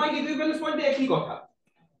এন্ড পয়েন্ট ইকুইভ্যালেন্স পয়েন্ট একই কথা।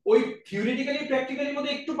 ওই থিওরিটিক্যালি প্র্যাকটিক্যালির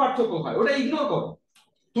মধ্যে একটু পার্থক্য হয়, ওটা ইগনোর করো।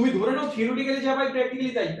 তুমি ধরে নাও থিওরিটিক্যালি যা পাই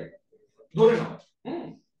প্র্যাকটিক্যালি তাই পাই, ধরে নাও।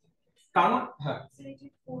 তার মানে হ্যাঁ সেই যে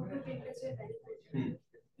 4 টু 10 এর যে ভ্যালু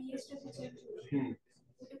pH টা চেঞ্জ হচ্ছে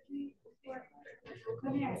ওটা কি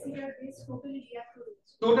ওখানে অ্যাসিড আর বেস টোটালি রিঅ্যাক্ট করে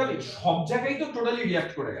টোটালি সব জায়গায় তো টোটালি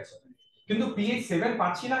রিঅ্যাক্ট করে গেছে, কিন্তু pH 7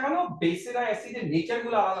 পাচ্ছি না কেন? বেসের আর অ্যাসিডের নেচার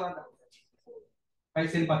গুলো আলাদা আলাদা, তাই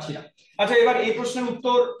সেল পাচ্ছি না। আচ্ছা এবার এই প্রশ্নের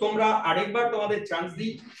উত্তর তোমরা আরেকবার তোমাদের চান্স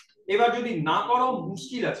দিই, এবার যদি না করো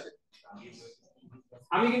মুশকিল আছে।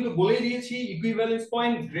 আমি কিন্তু বলে দিয়েছি ইকুইভ্যালেন্স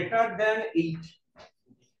পয়েন্ট গ্রেটার দ্যান 8।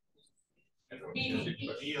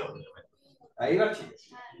 এবার ঠিক আছে,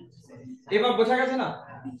 এবার বোঝা গেছে না?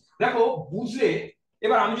 দেখো বুঝলে,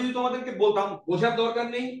 এবার আমি যদি তোমাদেরকে বলতাম বোঝার দরকার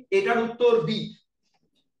নেই এটার উত্তর বি,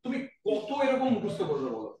 তুমি কত এরকম মুখস্থ করবে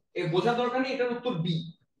বলো? এর বোঝার দরকার নেই এটার উত্তর বি,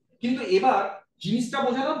 কিন্তু এবার জিনিসটা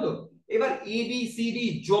বোঝালাম তো, এবার এ বি সি ডি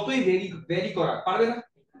যতই ভেরি করা পারবে না,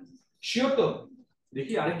 শিওর তো?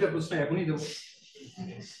 দেখি আরেকটা প্রশ্ন এখনই দেবো।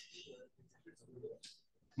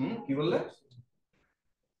 কি বললে?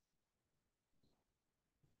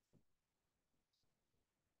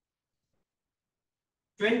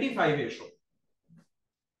 টোয়েন্টি-ফাইভ এসো,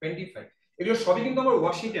 25 এগুলো সবই কিন্তু আমার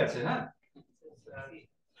ওয়ার্কশিটে আছে। হ্যাঁ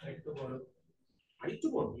আরেকটু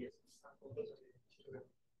বড়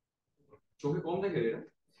চোখে কম দেখে রে।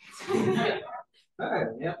 হ্যাঁ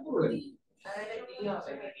এত বড়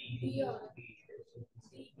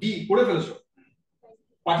ডি পড়ে ফেলেছো,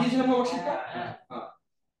 পাঠিয়েছিলাম না ওয়ার্কশিটটা? হ্যাঁ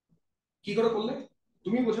কি করে করলে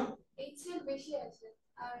তুমি বোঝাও? এইচএল বেশি আছে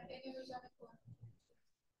আর এনএ অনেক কম।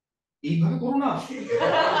 এইভাবে করো না,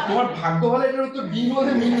 তোমার ভাগ্য ভালো এটার উত্তর ডি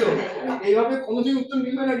বলে মিললো, এইভাবে কোনোদিন উত্তর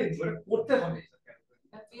মিলবে না, কিন্তু এটা করতে হবে।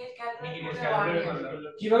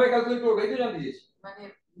 কিভাবে ক্যালকুলেট করবে এই তো জানতে দিয়েছি। মানে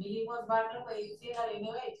মিলিমোল বাড়লো বা এইচএল আর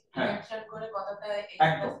এনএওএইচ রিঅ্যাকশন করে কতটা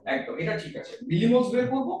একদম একদম এটা ঠিক আছে। মিলিমোলস বের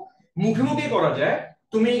করব, মুখে মুখে করা যায়।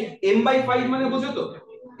 তুমি m/5 মানে বোঝো তো?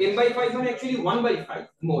 m/5 মানে অ্যাকচুয়ালি 1/5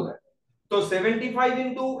 মোলার, তো 75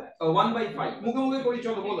 ইনটু 1/5 মুখে মুখে করি,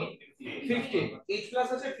 চলো বলো। 15 h প্লাস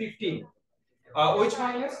আছে 15 OH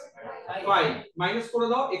মাইনাস 5 মাইনাস করে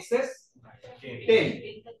দাও এক্সেস 10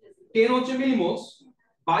 10 হচ্ছে মিলিমোলস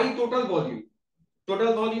by total volume.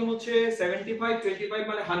 Total volume হচ্ছে 75 25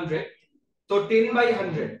 মানে 100, তো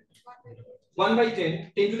 10/100 1/10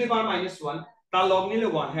 10 টু দি পাওয়ার -1 তার লগ নিলে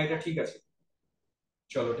 1। হ্যাঁ এটা ঠিক আছে,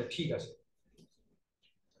 চলো এটা ঠিক আছে।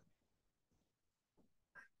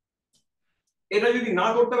 এটা যদি না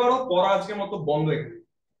করতে পারো পড়া আজকের মতো বন্ধ এখানে,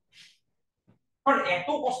 কারণ এত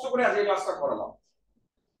কষ্ট করে আজকে ক্লাসটা করালাম,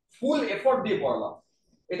 ফুল এফোর্ট দিয়ে পড়ালাম,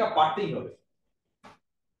 এটা পারতেই হবে।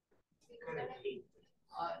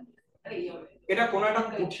 এটা কোন একটা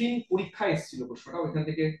কঠিন পরীক্ষা এসেছিল প্রশ্নটা, ওইখান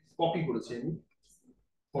থেকে কপি করেছি আমি।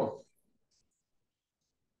 পড়ো।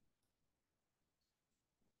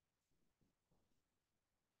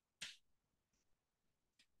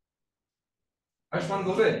 আয়ুষ্মান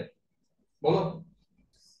বলবে, বলো।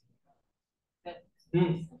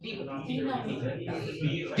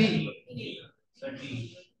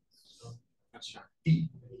 আচ্ছা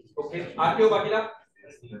ওকে, আর কেউ বাকিরা?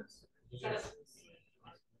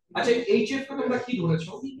 আচ্ছা এইচএফ কে তোমরা কি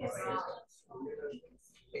ধরেছো?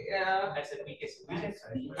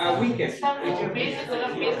 উইকেস্ট।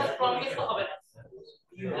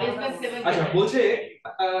 আচ্ছা বলছে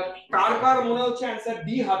কার কার মনে হচ্ছে অ্যানসার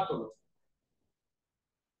ডি, হাত তোলো।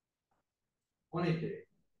 অনেকে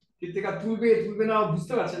কৃতিকা তুলবে তুলবে না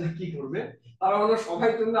বুঝতে পারছে না কি করবে, আর আমরা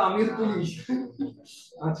সবাই তুলবে, আমিও তুলি।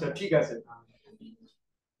 আচ্ছা ঠিক আছে,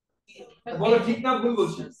 বলো ঠিক না ভুল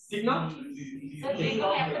বলছি? ঠিক না?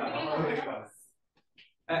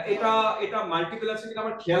 এটা এটা মাল্টিপল আছে কিনা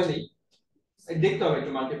আমার খেয়াল নেই, দেখতে হবে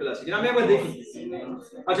একটু মাল্টিপল আছে কিনা, আমি একবার দেখি।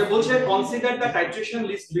 আচ্ছা বলছে consider the titration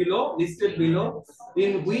listed below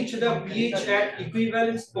in which the pH at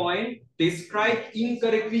equivalence point described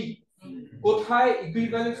incorrectly। কোথায়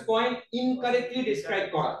ইকুইভ্যালেন্স পয়েন্ট ইনকারেক্টলি ডেসক্রাইব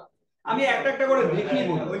করা, আমি একটা একটা করে দেখিয়ে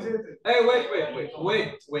বলি। এই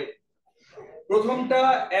ওয়েট প্রথমটা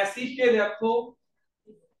অ্যাসিড কে দেখো,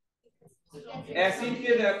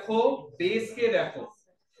 বেস কে দেখো।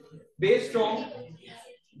 বেস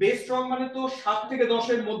স্ট্রং মানে তো 7 থেকে 10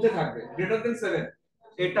 এর মধ্যে থাকবে, গ্রেটার দ্যান 7,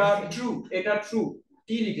 এটা ট্রু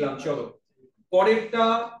টি লিখলাম। চলো পরেরটা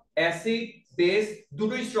অ্যাসিড বেস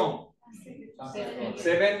দুটোই স্ট্রং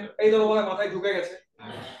 7, এই তো বাবা মাথায় ঢুকে গেছে।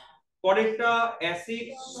 পরেরটা acid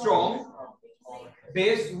strong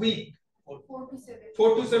base week 4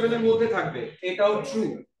 to 7 এর মধ্যে থাকবে, এটাও ট্রু,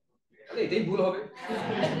 তাহলে এটাই ভুল হবে।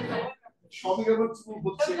 সবই যখন স্কুল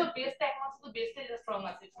হচ্ছে তো বেসটা একমাত্র তো বেসটা স্ট্রং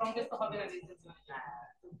আছে, স্ট্রং বেস তো হবে না বেসের জন্য।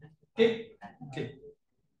 ঠিক ঠিক।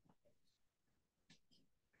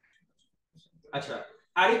 আচ্ছা,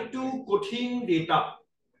 আরেকটু কঠিন ডেটা,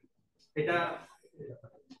 এটা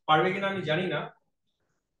পারবে কিনা আমি জানি না,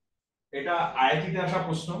 এটা আইআইটিতে আসা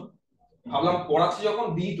প্রশ্ন, ভাবলাম পড়াচ্ছি যখন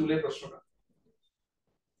দিই তুলে প্রশ্নটা।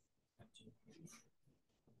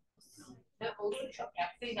 সব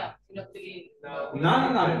একটাই না, না না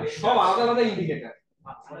না, সব আলাদা আলাদা ইন্ডিকেটর।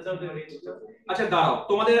 আচ্ছা দাঁড়াও,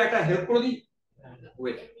 তোমাদের একটা হেল্প করে দিই,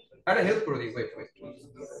 ওয়েট, একটা হেল্প করে দিই, ওয়েট ওয়েট,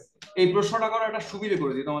 এই প্রশ্নটা করার একটা সুবিধা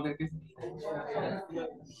করে দিই তোমাদেরকে।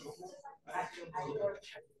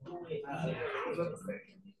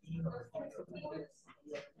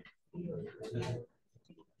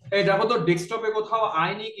 এই দেখো তো ডেস্কটপে কোথাও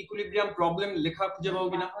আয়নিক ইকুইলিব্রিয়াম প্রবলেম লেখা খুঁজে পাবো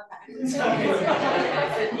কিনা।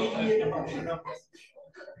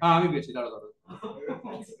 হ্যাঁ আমি পেয়েছি, দাঁড়াও দাঁড়াও,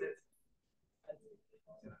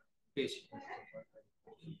 পেয়েছি।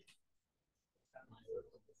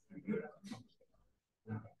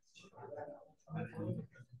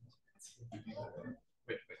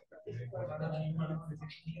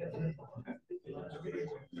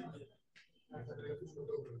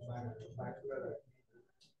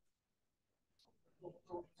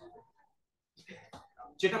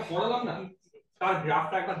 যেটা পড়ালাম না তার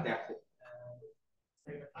গ্রাফটা একবার দেখো।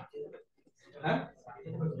 হ্যাঁ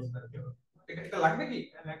এটা লাগবে কি,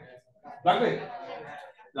 লাগবে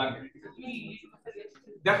লাগবে।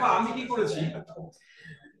 দেখো আমি কি করেছি,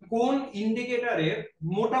 কোন ইন্ডিকেটরের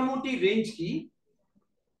মোটামুটি রেঞ্জ কি,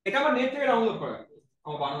 এটা আমার নেট থেকে ডাউনলোড করা,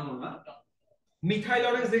 আমার বানানো না। মিথাইল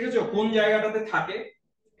অরেঞ্জ দেখেছো কোন জায়গাটাতে থাকে,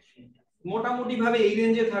 মোটামুটি ভাবে এই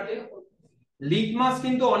রেঞ্জে থাকে। লিটমাস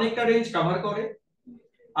কিন্তু অনেকটা রেঞ্জ কভার করে,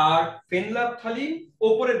 আর ফেনলাফথালিন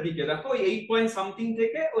উপরের দিকে দেখো 8 পয়েন্ট সামথিং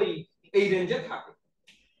থেকে ওই এই রেঞ্জে থাকে।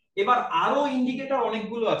 এবার আরো ইন্ডিকেটর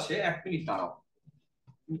অনেকগুলো আছে, এক মিনিট দাঁড়াও,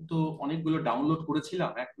 তো অনেকগুলো ডাউনলোড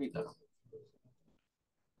করেছিলাম, এক মিনিট দাঁড়াও।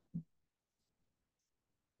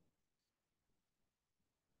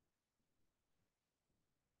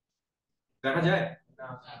 দেখা যায়?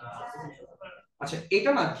 আচ্ছা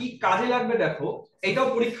এটা না কি কাজে লাগবে দেখো, এটাও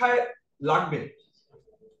পরীক্ষায় লাগবে।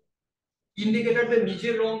 ইন্ডিকেটরদের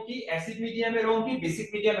নিচের রং কি, অ্যাসিড মিডিয়ামের রং কি, বেসিক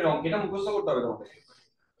মিডিয়ামের রং কি, এটা মুখস্থ করতে হবে তোমাদের।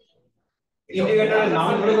 ইন্ডিকেটরের নাম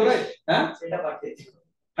ধরে ধরে, হ্যাঁ সেটা পাঠিয়ে দিই।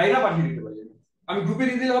 হ্যাঁ এটা পাঠিয়ে দিতে পারি, আমি গ্রুপে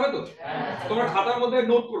দিয়ে দিলে হবে তো, তোমরা খাতার মধ্যে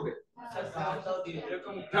নোট করবে,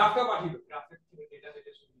 গ্রাফটা পাঠিয়ে দেবো।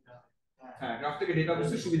 হ্যাঁ গ্রাফ থেকে ডেটা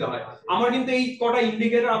বুঝতে সুবিধা হয়। আমার কিন্তু এই কটা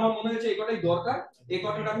ইন্ডিকেটর আমার মনে হচ্ছে এই কটাই দরকার, এই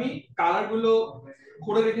কটাটা আমি কালার গুলো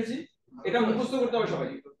করে রেখেছি, এটা মুখস্থ করতে হবে সবাই।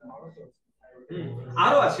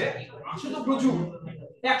 আরো আছে, আছে তো প্রচুর,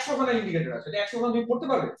 100 খানা ইন্ডিকেটর আছে, 100 খানা তুমি পড়তে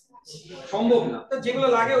পারবে সম্ভব না, তো যেগুলো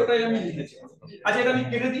লাগে ওটাই আমি লিখেছি। আচ্ছা এটা আমি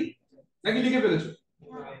কেটে দিই নাকি লিখে ফেলেছো?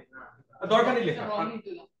 দরকার নেই লেখা,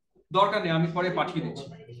 দরকার নেই, আমি পরে পাঠিয়ে দিচ্ছি।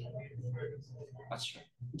 আচ্ছা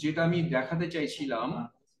যেটা আমি দেখাতে চাইছিলাম,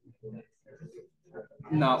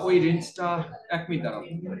 না ওই রেঞ্জটা, এক মিনিট দাঁড়াও,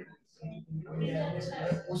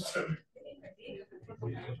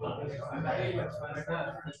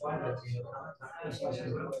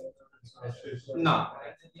 না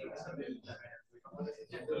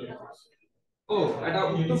ও এটা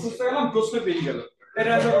উত্তর খুঁজতে গেলাম প্রশ্ন পেয়ে গেল, এটা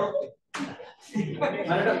অ্যান্সার করো।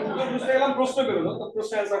 আর এটা উত্তর খুঁজতে গেলাম প্রশ্ন পেলো, তো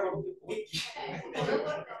প্রশ্ন অ্যান্সার করো।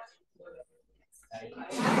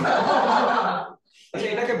 আচ্ছা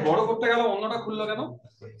এটাকে বড় করতে গেলাম অন্যটা খুললো কেন,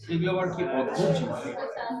 এগুলো আবার কি অদ্ভুত জিনিস।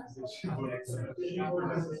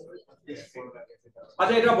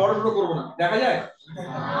 আচ্ছা এটা বড় ছোট করবো না, দেখা যায়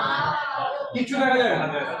কিছু দেখা যায় না।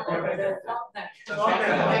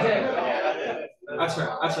 আচ্ছা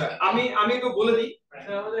আচ্ছা আমি তো বলে দিই,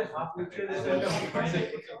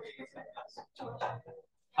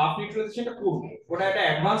 হাফ নিউট্রালাইজেশনটা করব, ওটা একটা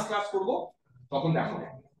অ্যাডভান্স ক্লাস করব, তখন দেখাবো।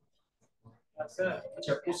 আচ্ছা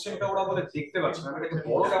আচ্ছা কোশ্চেনটা ওরা বলে দেখতে পাচ্ছি না, আমি এটাকে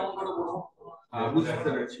বড় কেমন করে করব, বুঝতে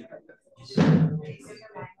পেরেছি।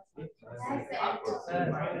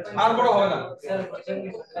 আর বড় হবে না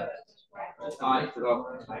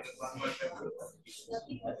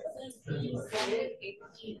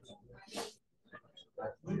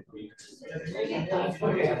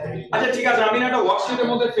আচ্ছা ঠিক আছে, আমি একটা ওয়ার্কশিটের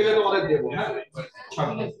মধ্যে ফেলে তোমাদের দেবো, হ্যাঁ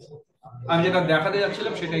আমি যেটা দেখাতে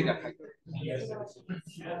যাচ্ছিলাম সেটাই দেখাই।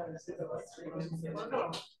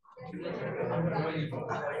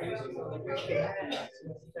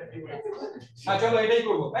 হ্যাঁ চলো এটাই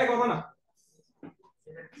করবো, এই কথা না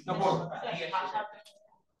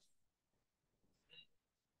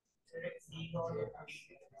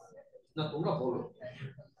না তোমরা বলো।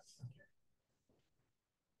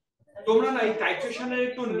 তোমরা না এই টাইট্রেশনের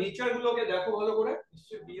একটু নেচার গুলোকে দেখো ভালো করে,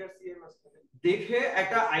 নিশ্চয়ই বিআরসিএম আছে। দেখে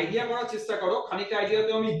একটা আইডিয়া করার চেষ্টা করো। খানিকটা আইডিয়া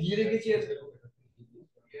তো আমি দিয়ে রেখেছি আজকে।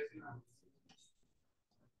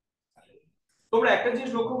 তোমরা একটা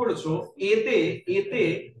জিনিস লক্ষ্য করেছো, এতে এতে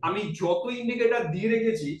আমি যত ইন্ডিকেটর দিয়ে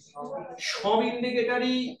রেখেছি সব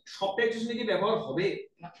ইন্ডিকেটরই সব টাইট্রেশনে কি ব্যবহার হবে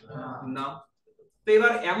না। তো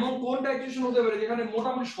এবার এমন কোন টাইট্রেশন হতে পারে যেখানে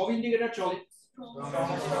মোটামুটি সব ইন্ডিকেটর চলে,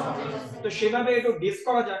 তো সেভাবে একটু গেস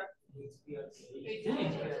করা যায়।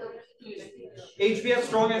 HBr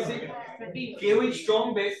strong acid, KOH strong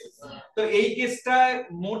base, তো এই কেসটা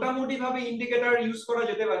মোটামুটি ভাবে ইন্ডিকেটর ইউজ করা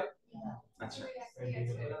যেতে পারে। আচ্ছা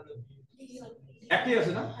একই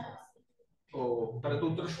আছে না? ও তাহলে তো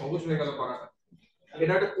উত্তর সহজ হয়ে গেল করাটা,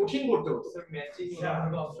 এটা একটা কঠিন করতে হতো। স্যার ম্যাচিং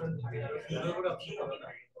অপশন থাকে আর সুন্দর করে অপশন হবে না।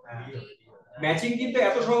 ম্যাচিং কিন্তু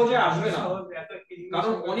এত সহজে আসবে না,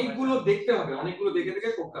 কারণ অনেকগুলো দেখতে হবে, অনেকগুলো দেখে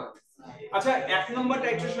দেখে করতে হবে। আচ্ছা 1 নম্বর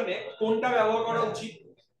টাইট্রেশনে কোনটা ব্যবহার করা উচিত?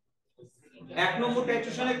 1 নম্বর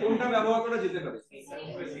টাইট্রেশনে কোনটা ব্যবহার করা যেতে পারে?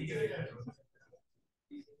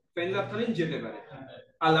 ফেনজাফথালিন যেতে পারে।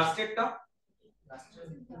 আর লাস্টেরটা?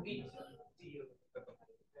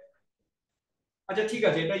 আচ্ছা ঠিক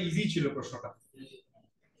আছে, এটা ইজি ছিল প্রশ্নটা।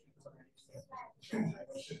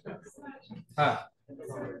 হ্যাঁ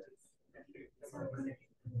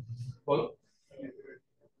বলো।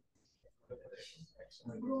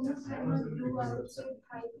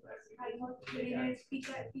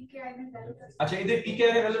 আচ্ছা এদের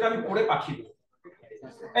পিকেআর এর ভ্যালুটা আমি পড়ে পাঠিয়ে দেব।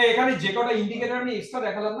 এখানে যে কটা ইন্ডিকেটর আমি এক্সট্রা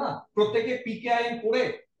দেখালাম না, প্রত্যেককে পিকেআইএন পড়ে,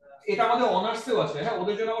 এটা আমাদের অনার্সেও আছে, হ্যাঁ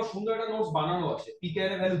ওদের জন্য আমার সুন্দর একটা নোটস বানানো আছে, পিকেআর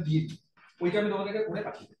এর ভ্যালু দিয়ে দিই, ওইটা আমি তোমাদেরকে পড়ে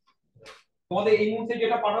পাঠিয়ে দেব। তোমাদের এই মুহূর্তে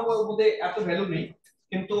যেটা পাঠাবো ওর মধ্যে এত ভ্যালু নেই,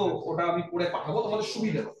 কিন্তু ওটা আমি পড়ে পাঠাবো, তোমাদের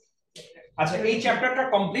সুবিধা হবে। আচ্ছা এই চ্যাপ্টারটা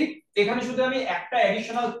কমপ্লিট। এখানে শুধু আমি একটা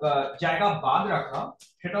এডিশনাল জায়গা বাদ রাখলাম,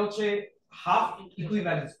 সেটা হচ্ছে হাফ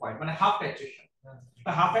ইকুইভ্যালেন্স পয়েন্ট, মানে হাফ টাইট্রেশন।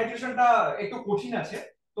 হাফ টাইট্রেশনটা একটু কঠিন আছে,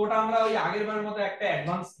 তো ওটা আমরা ওই আগের বারের মতো একটা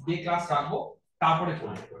অ্যাডভান্স ডে ক্লাস রাখবো, তারপরে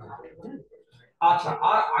করব। আচ্ছা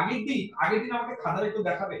আর আগের দিন আমাকে খাতাটা একটু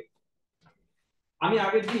দেখাবে। আমি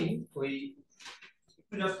আগের দিন ওই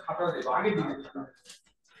একটু জাস্ট খাতাটা দেব আগের দিন।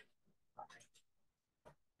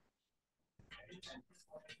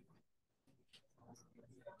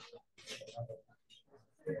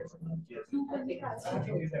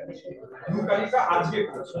 আজকে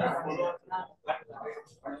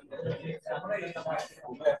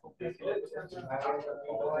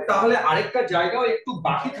তাহলে আরেকটা জায়গাও একটু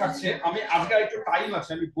বাকি থাকছে, আমি আজকে একটু টাইম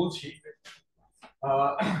আছে আমি বলছি।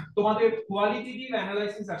 তোমাদের কোয়ালিটেটিভ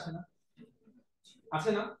অ্যানালাইসিস আছে না?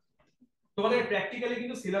 আছে না? তোমাদের প্র্যাকটিক্যালি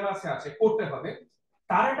কিন্তু সিলেবাসে আছে, করতে হবে।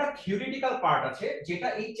 তার একটা থিওরিটিক্যাল পার্ট আছে যেটা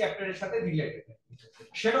এই চ্যাপ্টারের সাথে রিলেটেড,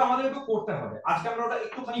 সেটা আমাদের একটু করতে হবে। আজকে আমরা ওটা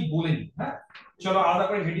একটুখানি বলে নিই। হ্যাঁ চলো আলাদা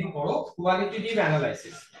করে হেডিং করো, কোয়ালিটেটিভ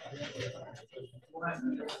অ্যানালাইসিস।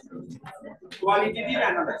 কোয়ালিটেটিভ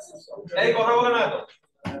অ্যানালাইসিস, এই কথা বলে না তো।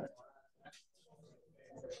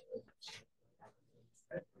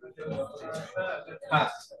 হ্যাঁ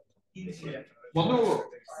বন্ধ করো।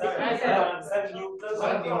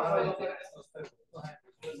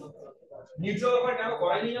 নিউট্রাল ব্যাপার কেন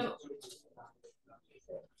করাইনি জানো?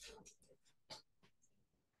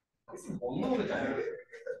 বন্ধ হয়ে যায়।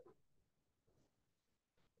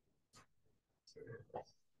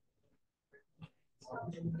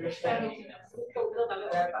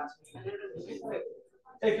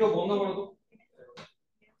 এই কেউ বন্ধ করো তো,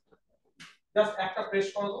 জাস্ট একটা প্রেস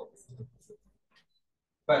করো তো,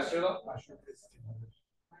 ব্যাস ছেড়ে দাও।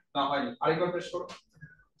 না হয়নি, আরেকবার প্রেস করো,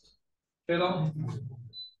 ছেড়ে দাও,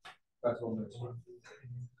 ব্যাস বন্ধ হয়েছে।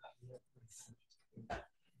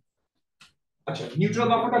 আচ্ছা নিউট্রাল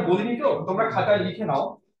বাফারটা বলিনি তো, তোমরা খাতায় লিখে নাও।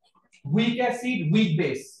 উইক অ্যাসিড উইক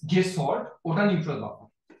বেস যে সল্ট, ওটা নিউট্রাল বাফার।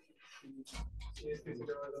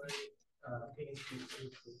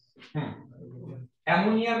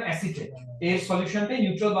 অ্যামোনিয়াম অ্যাসিটেট এর সলিউশনটাই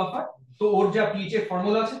নিউট্রাল বাফার। তো ওর যা পিএইচ এর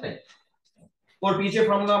ফর্মুলা আছে তাই, ওর পিএইচ এর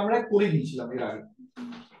ফর্মুলা আমরা করে দিয়েছিলাম এর আগে,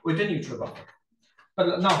 ওইটা নিউট্রাল বাফার।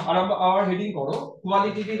 তাহলে নাও আবার হেডিং করো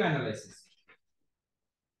কোয়ালিটেটিভ অ্যানালাইসিস।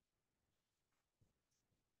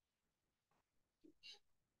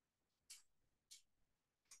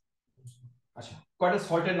 আচ্ছা কয়টা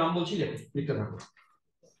সল্টের নাম বলছি, লিখতে থাকো।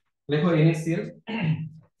 লেখো NaCl।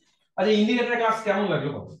 আচ্ছা ইন্ডিকেটর ক্লাস কেমন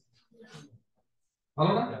লাগলো?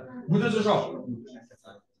 ভালো না? বুঝেছো সব?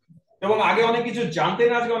 এবং আগে অনেক কিছু জানতে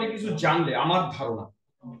না, আজকে অনেক কিছু জানলে আমার ধারণা।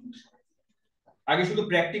 আগে শুধু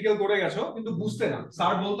প্র্যাকটিক্যাল করে গেছো কিন্তু বুঝতে না,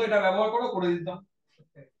 স্যার বলতো এটা ব্যবহার করো, করে দিতাম।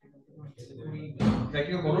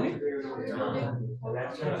 প্র্যাকটিক্যাল করোনি?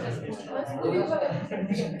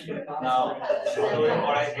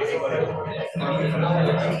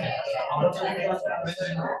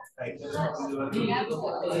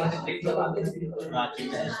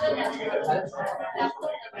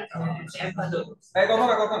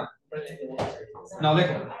 কথা না না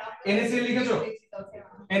লেখো NaCl লিখেছো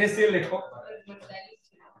NaCl লেখো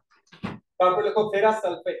তারপর লেখো ফেরাস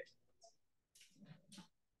সালফেট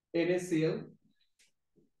NaCl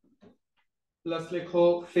প্লাস লেখো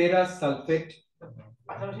ফেরাস সালফেট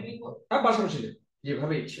পাশাপাশি লেখো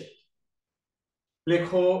যেভাবে ইচ্ছে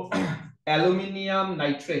লেখো অ্যালুমিনিয়াম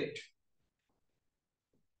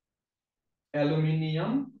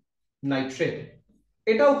নাইট্রেট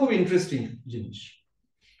এটাও খুব ইন্টারেস্টিং জিনিস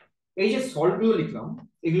এই যে সল্ট গুলো লিখলাম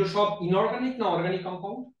এগুলো সব ইনঅর্গানিক না organic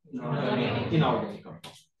compound inorganic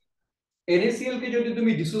compound NaCl কে যদি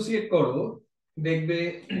তুমি ডিসোসিয়েট করো দেখবে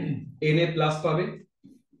Na+ পাবে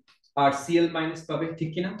আর Cl- পাবে ঠিক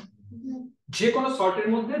কি না যে কোনো সল্টের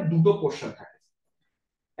মধ্যে দুটো পোরশন থাকে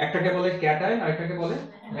একটাকে বলে ক্যাটায়ন আর একটাকে বলে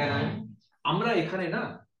অ্যানায়ন আমরা এখানে না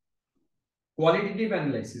কোয়ালিটেটিভ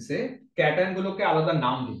অ্যানালাইসিসে ক্যাটায়ন গুলোকে আলাদা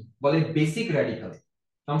নাম দিই বলে বেসিক র্যাডিক্যাল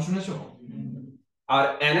নাম শুনেছো আর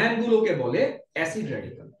অ্যানায়ন গুলোকে বলে অ্যাসিড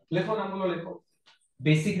র্যাডিক্যাল লেখো নামগুলো লেখো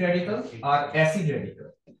বেসিক র্যাডিক্যাল আর অ্যাসিড র্যাডিক্যাল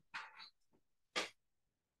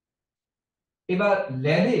এবার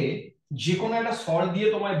ল্যাবে যে কোনো একটা সল্ট দিয়ে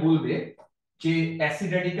তোমায় বলবে যে অ্যাসিড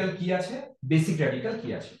র্যাডিক্যাল কি আছে বেসিক র্যাডিক্যাল কি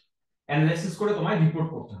আছে অ্যানালাইসিস করে তোমায় রিপোর্ট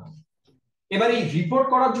করতে হবে এবার এই রিপোর্ট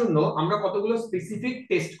করার জন্য আমরা কতগুলো স্পেসিফিক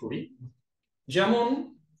টেস্ট করি যেমন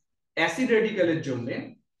অ্যাসিড র্যাডিক্যালের জন্য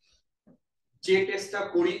যে টেস্টটা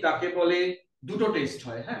করি তাকে বলে দুটো টেস্ট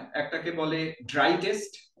হয় হ্যাঁ একটাকে বলে ড্রাই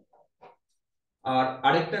টেস্ট আর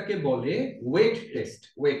আরেকটাকে বলে wait test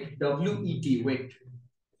wait WET wait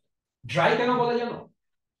dry কেন বলে জানো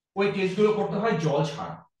ওই টেস্টগুলো করতে হয় জল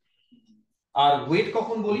ছাড়া আর ওয়েট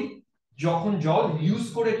কখন বলি যখন জল ইউজ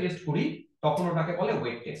করে টেস্ট করি তখন ওটাকে বলে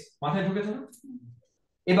ওয়েট টেস্ট মাথায় ঢুকেছে না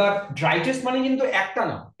এবার ড্রাই টেস্ট মানে কিন্তু একটা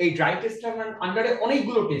না এই ড্রাই টেস্টের আন্ডারে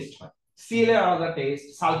অনেকগুলো টেস্ট হয় Cl এর আলাদা টেস্ট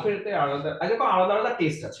সালফেটের আলাদা এরকম আলাদা আলাদা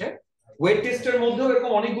টেস্ট আছে ওয়েট টেস্টের মধ্যেও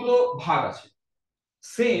এরকম অনেকগুলো ভাগ আছে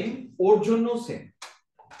সেম ওর জন্য সেম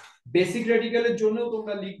বেসিক র্যাডিক্যালের জন্য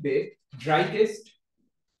তোমরা লিখবে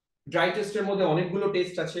ড্রাই টেস্টের মধ্যে অনেকগুলো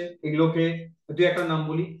টেস্ট আছে এগুলোকে দুই একটা নাম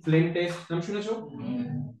বলি ফ্লেম টেস্ট নাম শুনেছো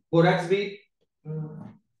বোরাক্স বিট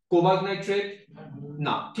কোবাল্ট নাইট্রেট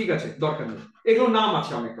না ঠিক আছে দরকার নেই এগুলো নাম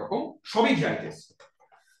আছে অনেক রকম সবই ড্রাই টেস্ট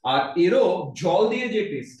আর এরও জল দিয়ে যে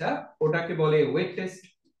টেস্টটা ওটাকে বলে ওয়েট টেস্ট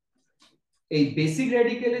এই বেসিক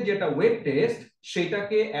র্যাডিক্যালে যেটা ওয়েট টেস্ট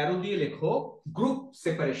সেটাকে অ্যারো দিয়ে লেখো গ্রুপ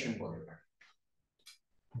সেপারেশন বলে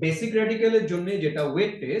বেসিক র্যাডিক্যালের জন্য যেটা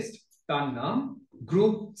ওয়েট টেস্ট তার নাম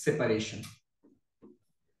গ্রুপ সেপারেশন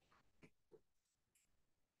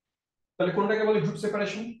তাহলে কোনটাকে বলে গ্রুপ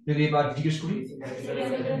সেপারেশন যদি এবার জিজ্ঞেস করি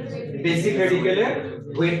বেসিক র্যাডিক্যালের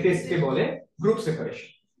ওয়েট টেস্টকে বলে গ্রুপ সেপারেশন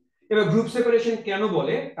এবার গ্রুপ সেপারেশন কেন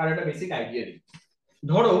বলে তার একটা বেসিক আইডিয়া দিই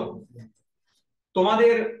ধরো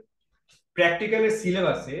তোমাদের প্র্যাকটিক্যালের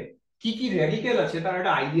সিলেবাসে কি কি র্যাডিক্যাল আছে তার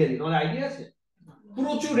একটা আইডিয়া দিই তোমাদের আইডিয়া আছে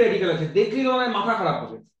প্রচুর র্যাডিক্যাল আছে দেখলেই তোমার মাথা খারাপ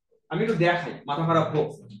হবে আমি একটু দেখাই মাথা খারাপ হোক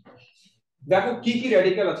দেখো কি কি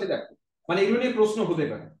র্যাডিক্যাল আছে দেখো মানে এগুলো নিয়ে প্রশ্ন হতে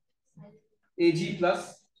পারে Ag+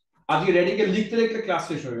 আজকে র্যাডিক্যাল লিখতে লিখতে ক্লাস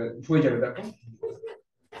শেষ হয়ে যাবে দেখো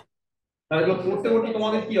তাহলে এগুলো পড়তে পড়তে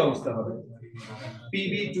তোমাদের কি অবস্থা হবে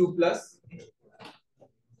Pb2+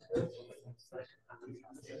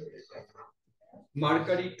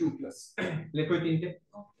 মার্কারি 2+ লেখো এই তিনটে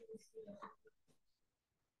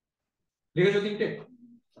লিখেছো তিনটে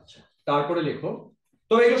আচ্ছা তারপরে লেখো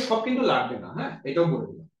তো এগুলো সব কিন্তু লাগবে না হ্যাঁ এটাও বলে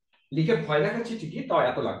দিলাম লিখে ভয় দেখাচ্ছি ঠিকই তাও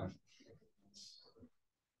এত লাগবে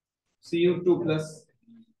Cu2+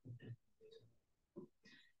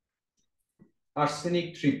 আর্সেনিক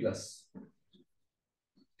 3+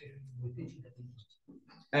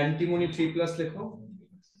 অ্যান্টিমনি 3+ লেখো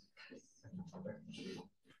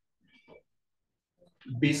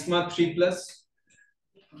বিসমাথ 3+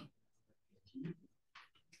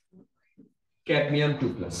 ক্যাডমিয়াম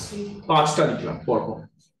 2+ পাঁচটা লিখলাম পরপর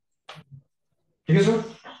ঠিক আছে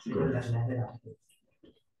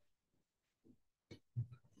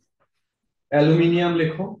অ্যালুমিনিয়াম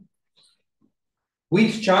লেখো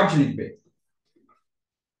উইথ চার্জ লিখবে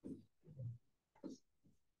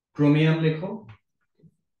ক্রোমিয়াম লেখো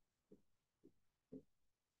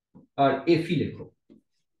আর Fe লেখো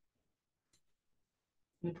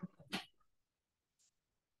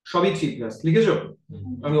সবই 3+ লিখেছো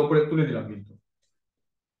আমি উপরে তুলে দিলাম কিন্তু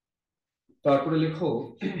তারপরে লেখো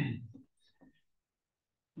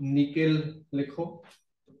নিকেল লেখো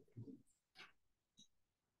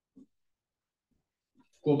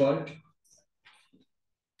cobalt,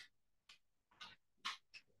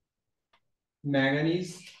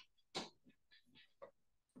 manganese,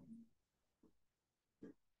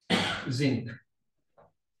 zinc.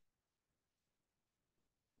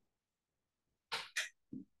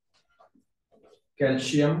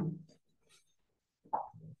 Calcium,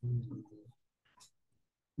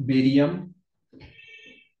 barium,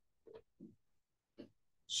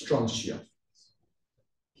 strontium.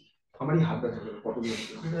 हमारी हाथ में फोटो भी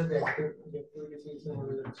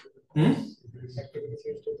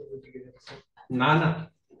না না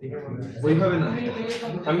ওইভাবে না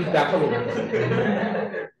আমি দেখাবো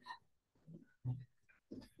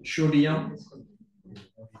সোডিয়াম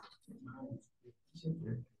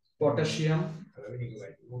পটাশিয়াম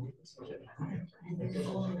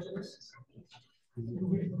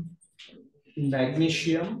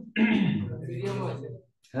ম্যাগনেসিয়াম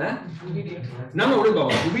হ্যাঁ না না ওরে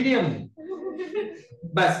বাবা রুবিডিয়াম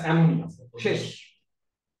বাস অ্যামোনিয়া শেষ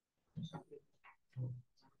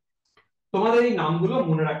তোমাদের এই নামগুলো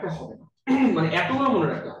মনে রাখতে হবে না মানে এতগুলো মনে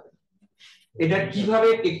রাখতে হবে এটা কিভাবে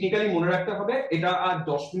টেকনিক্যালি মনে রাখতে হবে এটা আর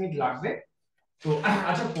 10 মিনিট লাগবে তো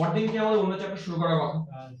আচ্ছা পরদিন কি আমাদের অন্য চ্যাপ্টার শুরু করার কথা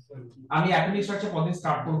আমি অ্যাটমিক স্ট্রাকচার পরদিন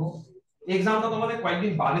স্টার্ট করব এক্সামটা তোমাদের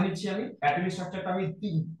কয়েকদিন বাদে নিচ্ছি আমি অ্যাটমিক স্ট্রাকচারটা আমি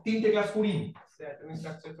তিনটে ক্লাস করি অ্যাটমিক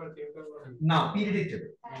স্ট্রাকচার ফর কেমিক্যাল না পিরিয়ডিক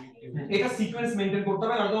টেবিল এটা সিকোয়েন্স মেইনটেইন করতে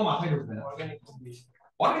হবে নাহলে তোমার মাথায় ঢুকবে না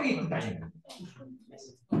অর্গানিক একটু টাইম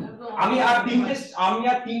আমি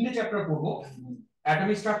আর তিনটে চ্যাপ্টার করব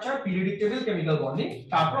atomic structure periodic table chemical bonding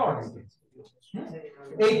তারপর অর্গানিক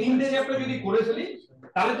এই তিনটে চ্যাপ্টার যদি করে ফেলি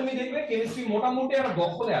তাহলে তুমি দেখবে কেমিস্ট্রি মোটামুটি একটা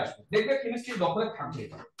দখলে আসবে দেখবে কেমিস্ট্রি দখলে থাকবে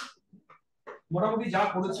মোটামুটি যা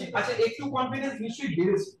করেছি আচ্ছা একটু কনফিডেন্স নিশ্চয়ই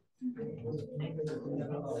বেড়েছে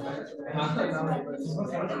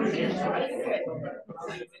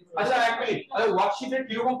আচ্ছা এক মিনিট আরে ওয়ার্কশিটে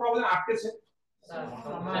কি রকম প্রবলেম আটকেছে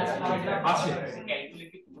আছে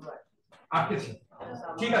আটকেছে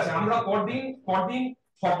ঠিক আছে আমরা পরদিন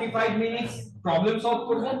 45 মিনিটস প্রবলেম সলভ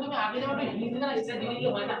করব তুমি আগে যেমন হিন্দি না এটা দিলে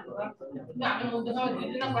হয় না তুমি আগে মধ্যে ভাবে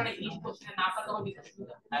দিলে না মানে হিন্দি কোশ্চেন না পাতা হবে দিতে শুরু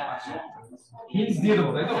হিন্টস দিয়ে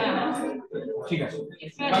দেবো তাই তো ঠিক আছে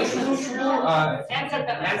মানে শুধু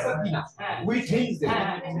অ্যানসার কি না উইথ হিন্টস দেব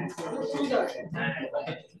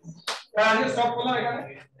তাহলে সব করলাম এখানে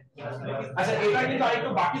আচ্ছা এটা কিন্তু আরেকটু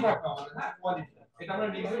বাকি থাকবে আমাদের হ্যাঁ কোয়ালিটি এটা আমরা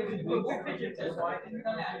নেক্সট বলবো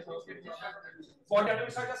কোয়াড্রেটিক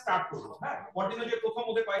স্ট্রাকচার স্টার্ট করব হ্যাঁ কোয়াড্রেটিক যে প্রথম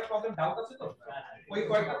ওদের কয়েকটা প্রবলেম ডাউট আছে তো ওই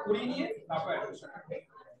কয়েকটা করিয়ে নিয়ে তারপর অ্যাডমিশন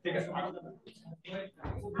ঠিক আছে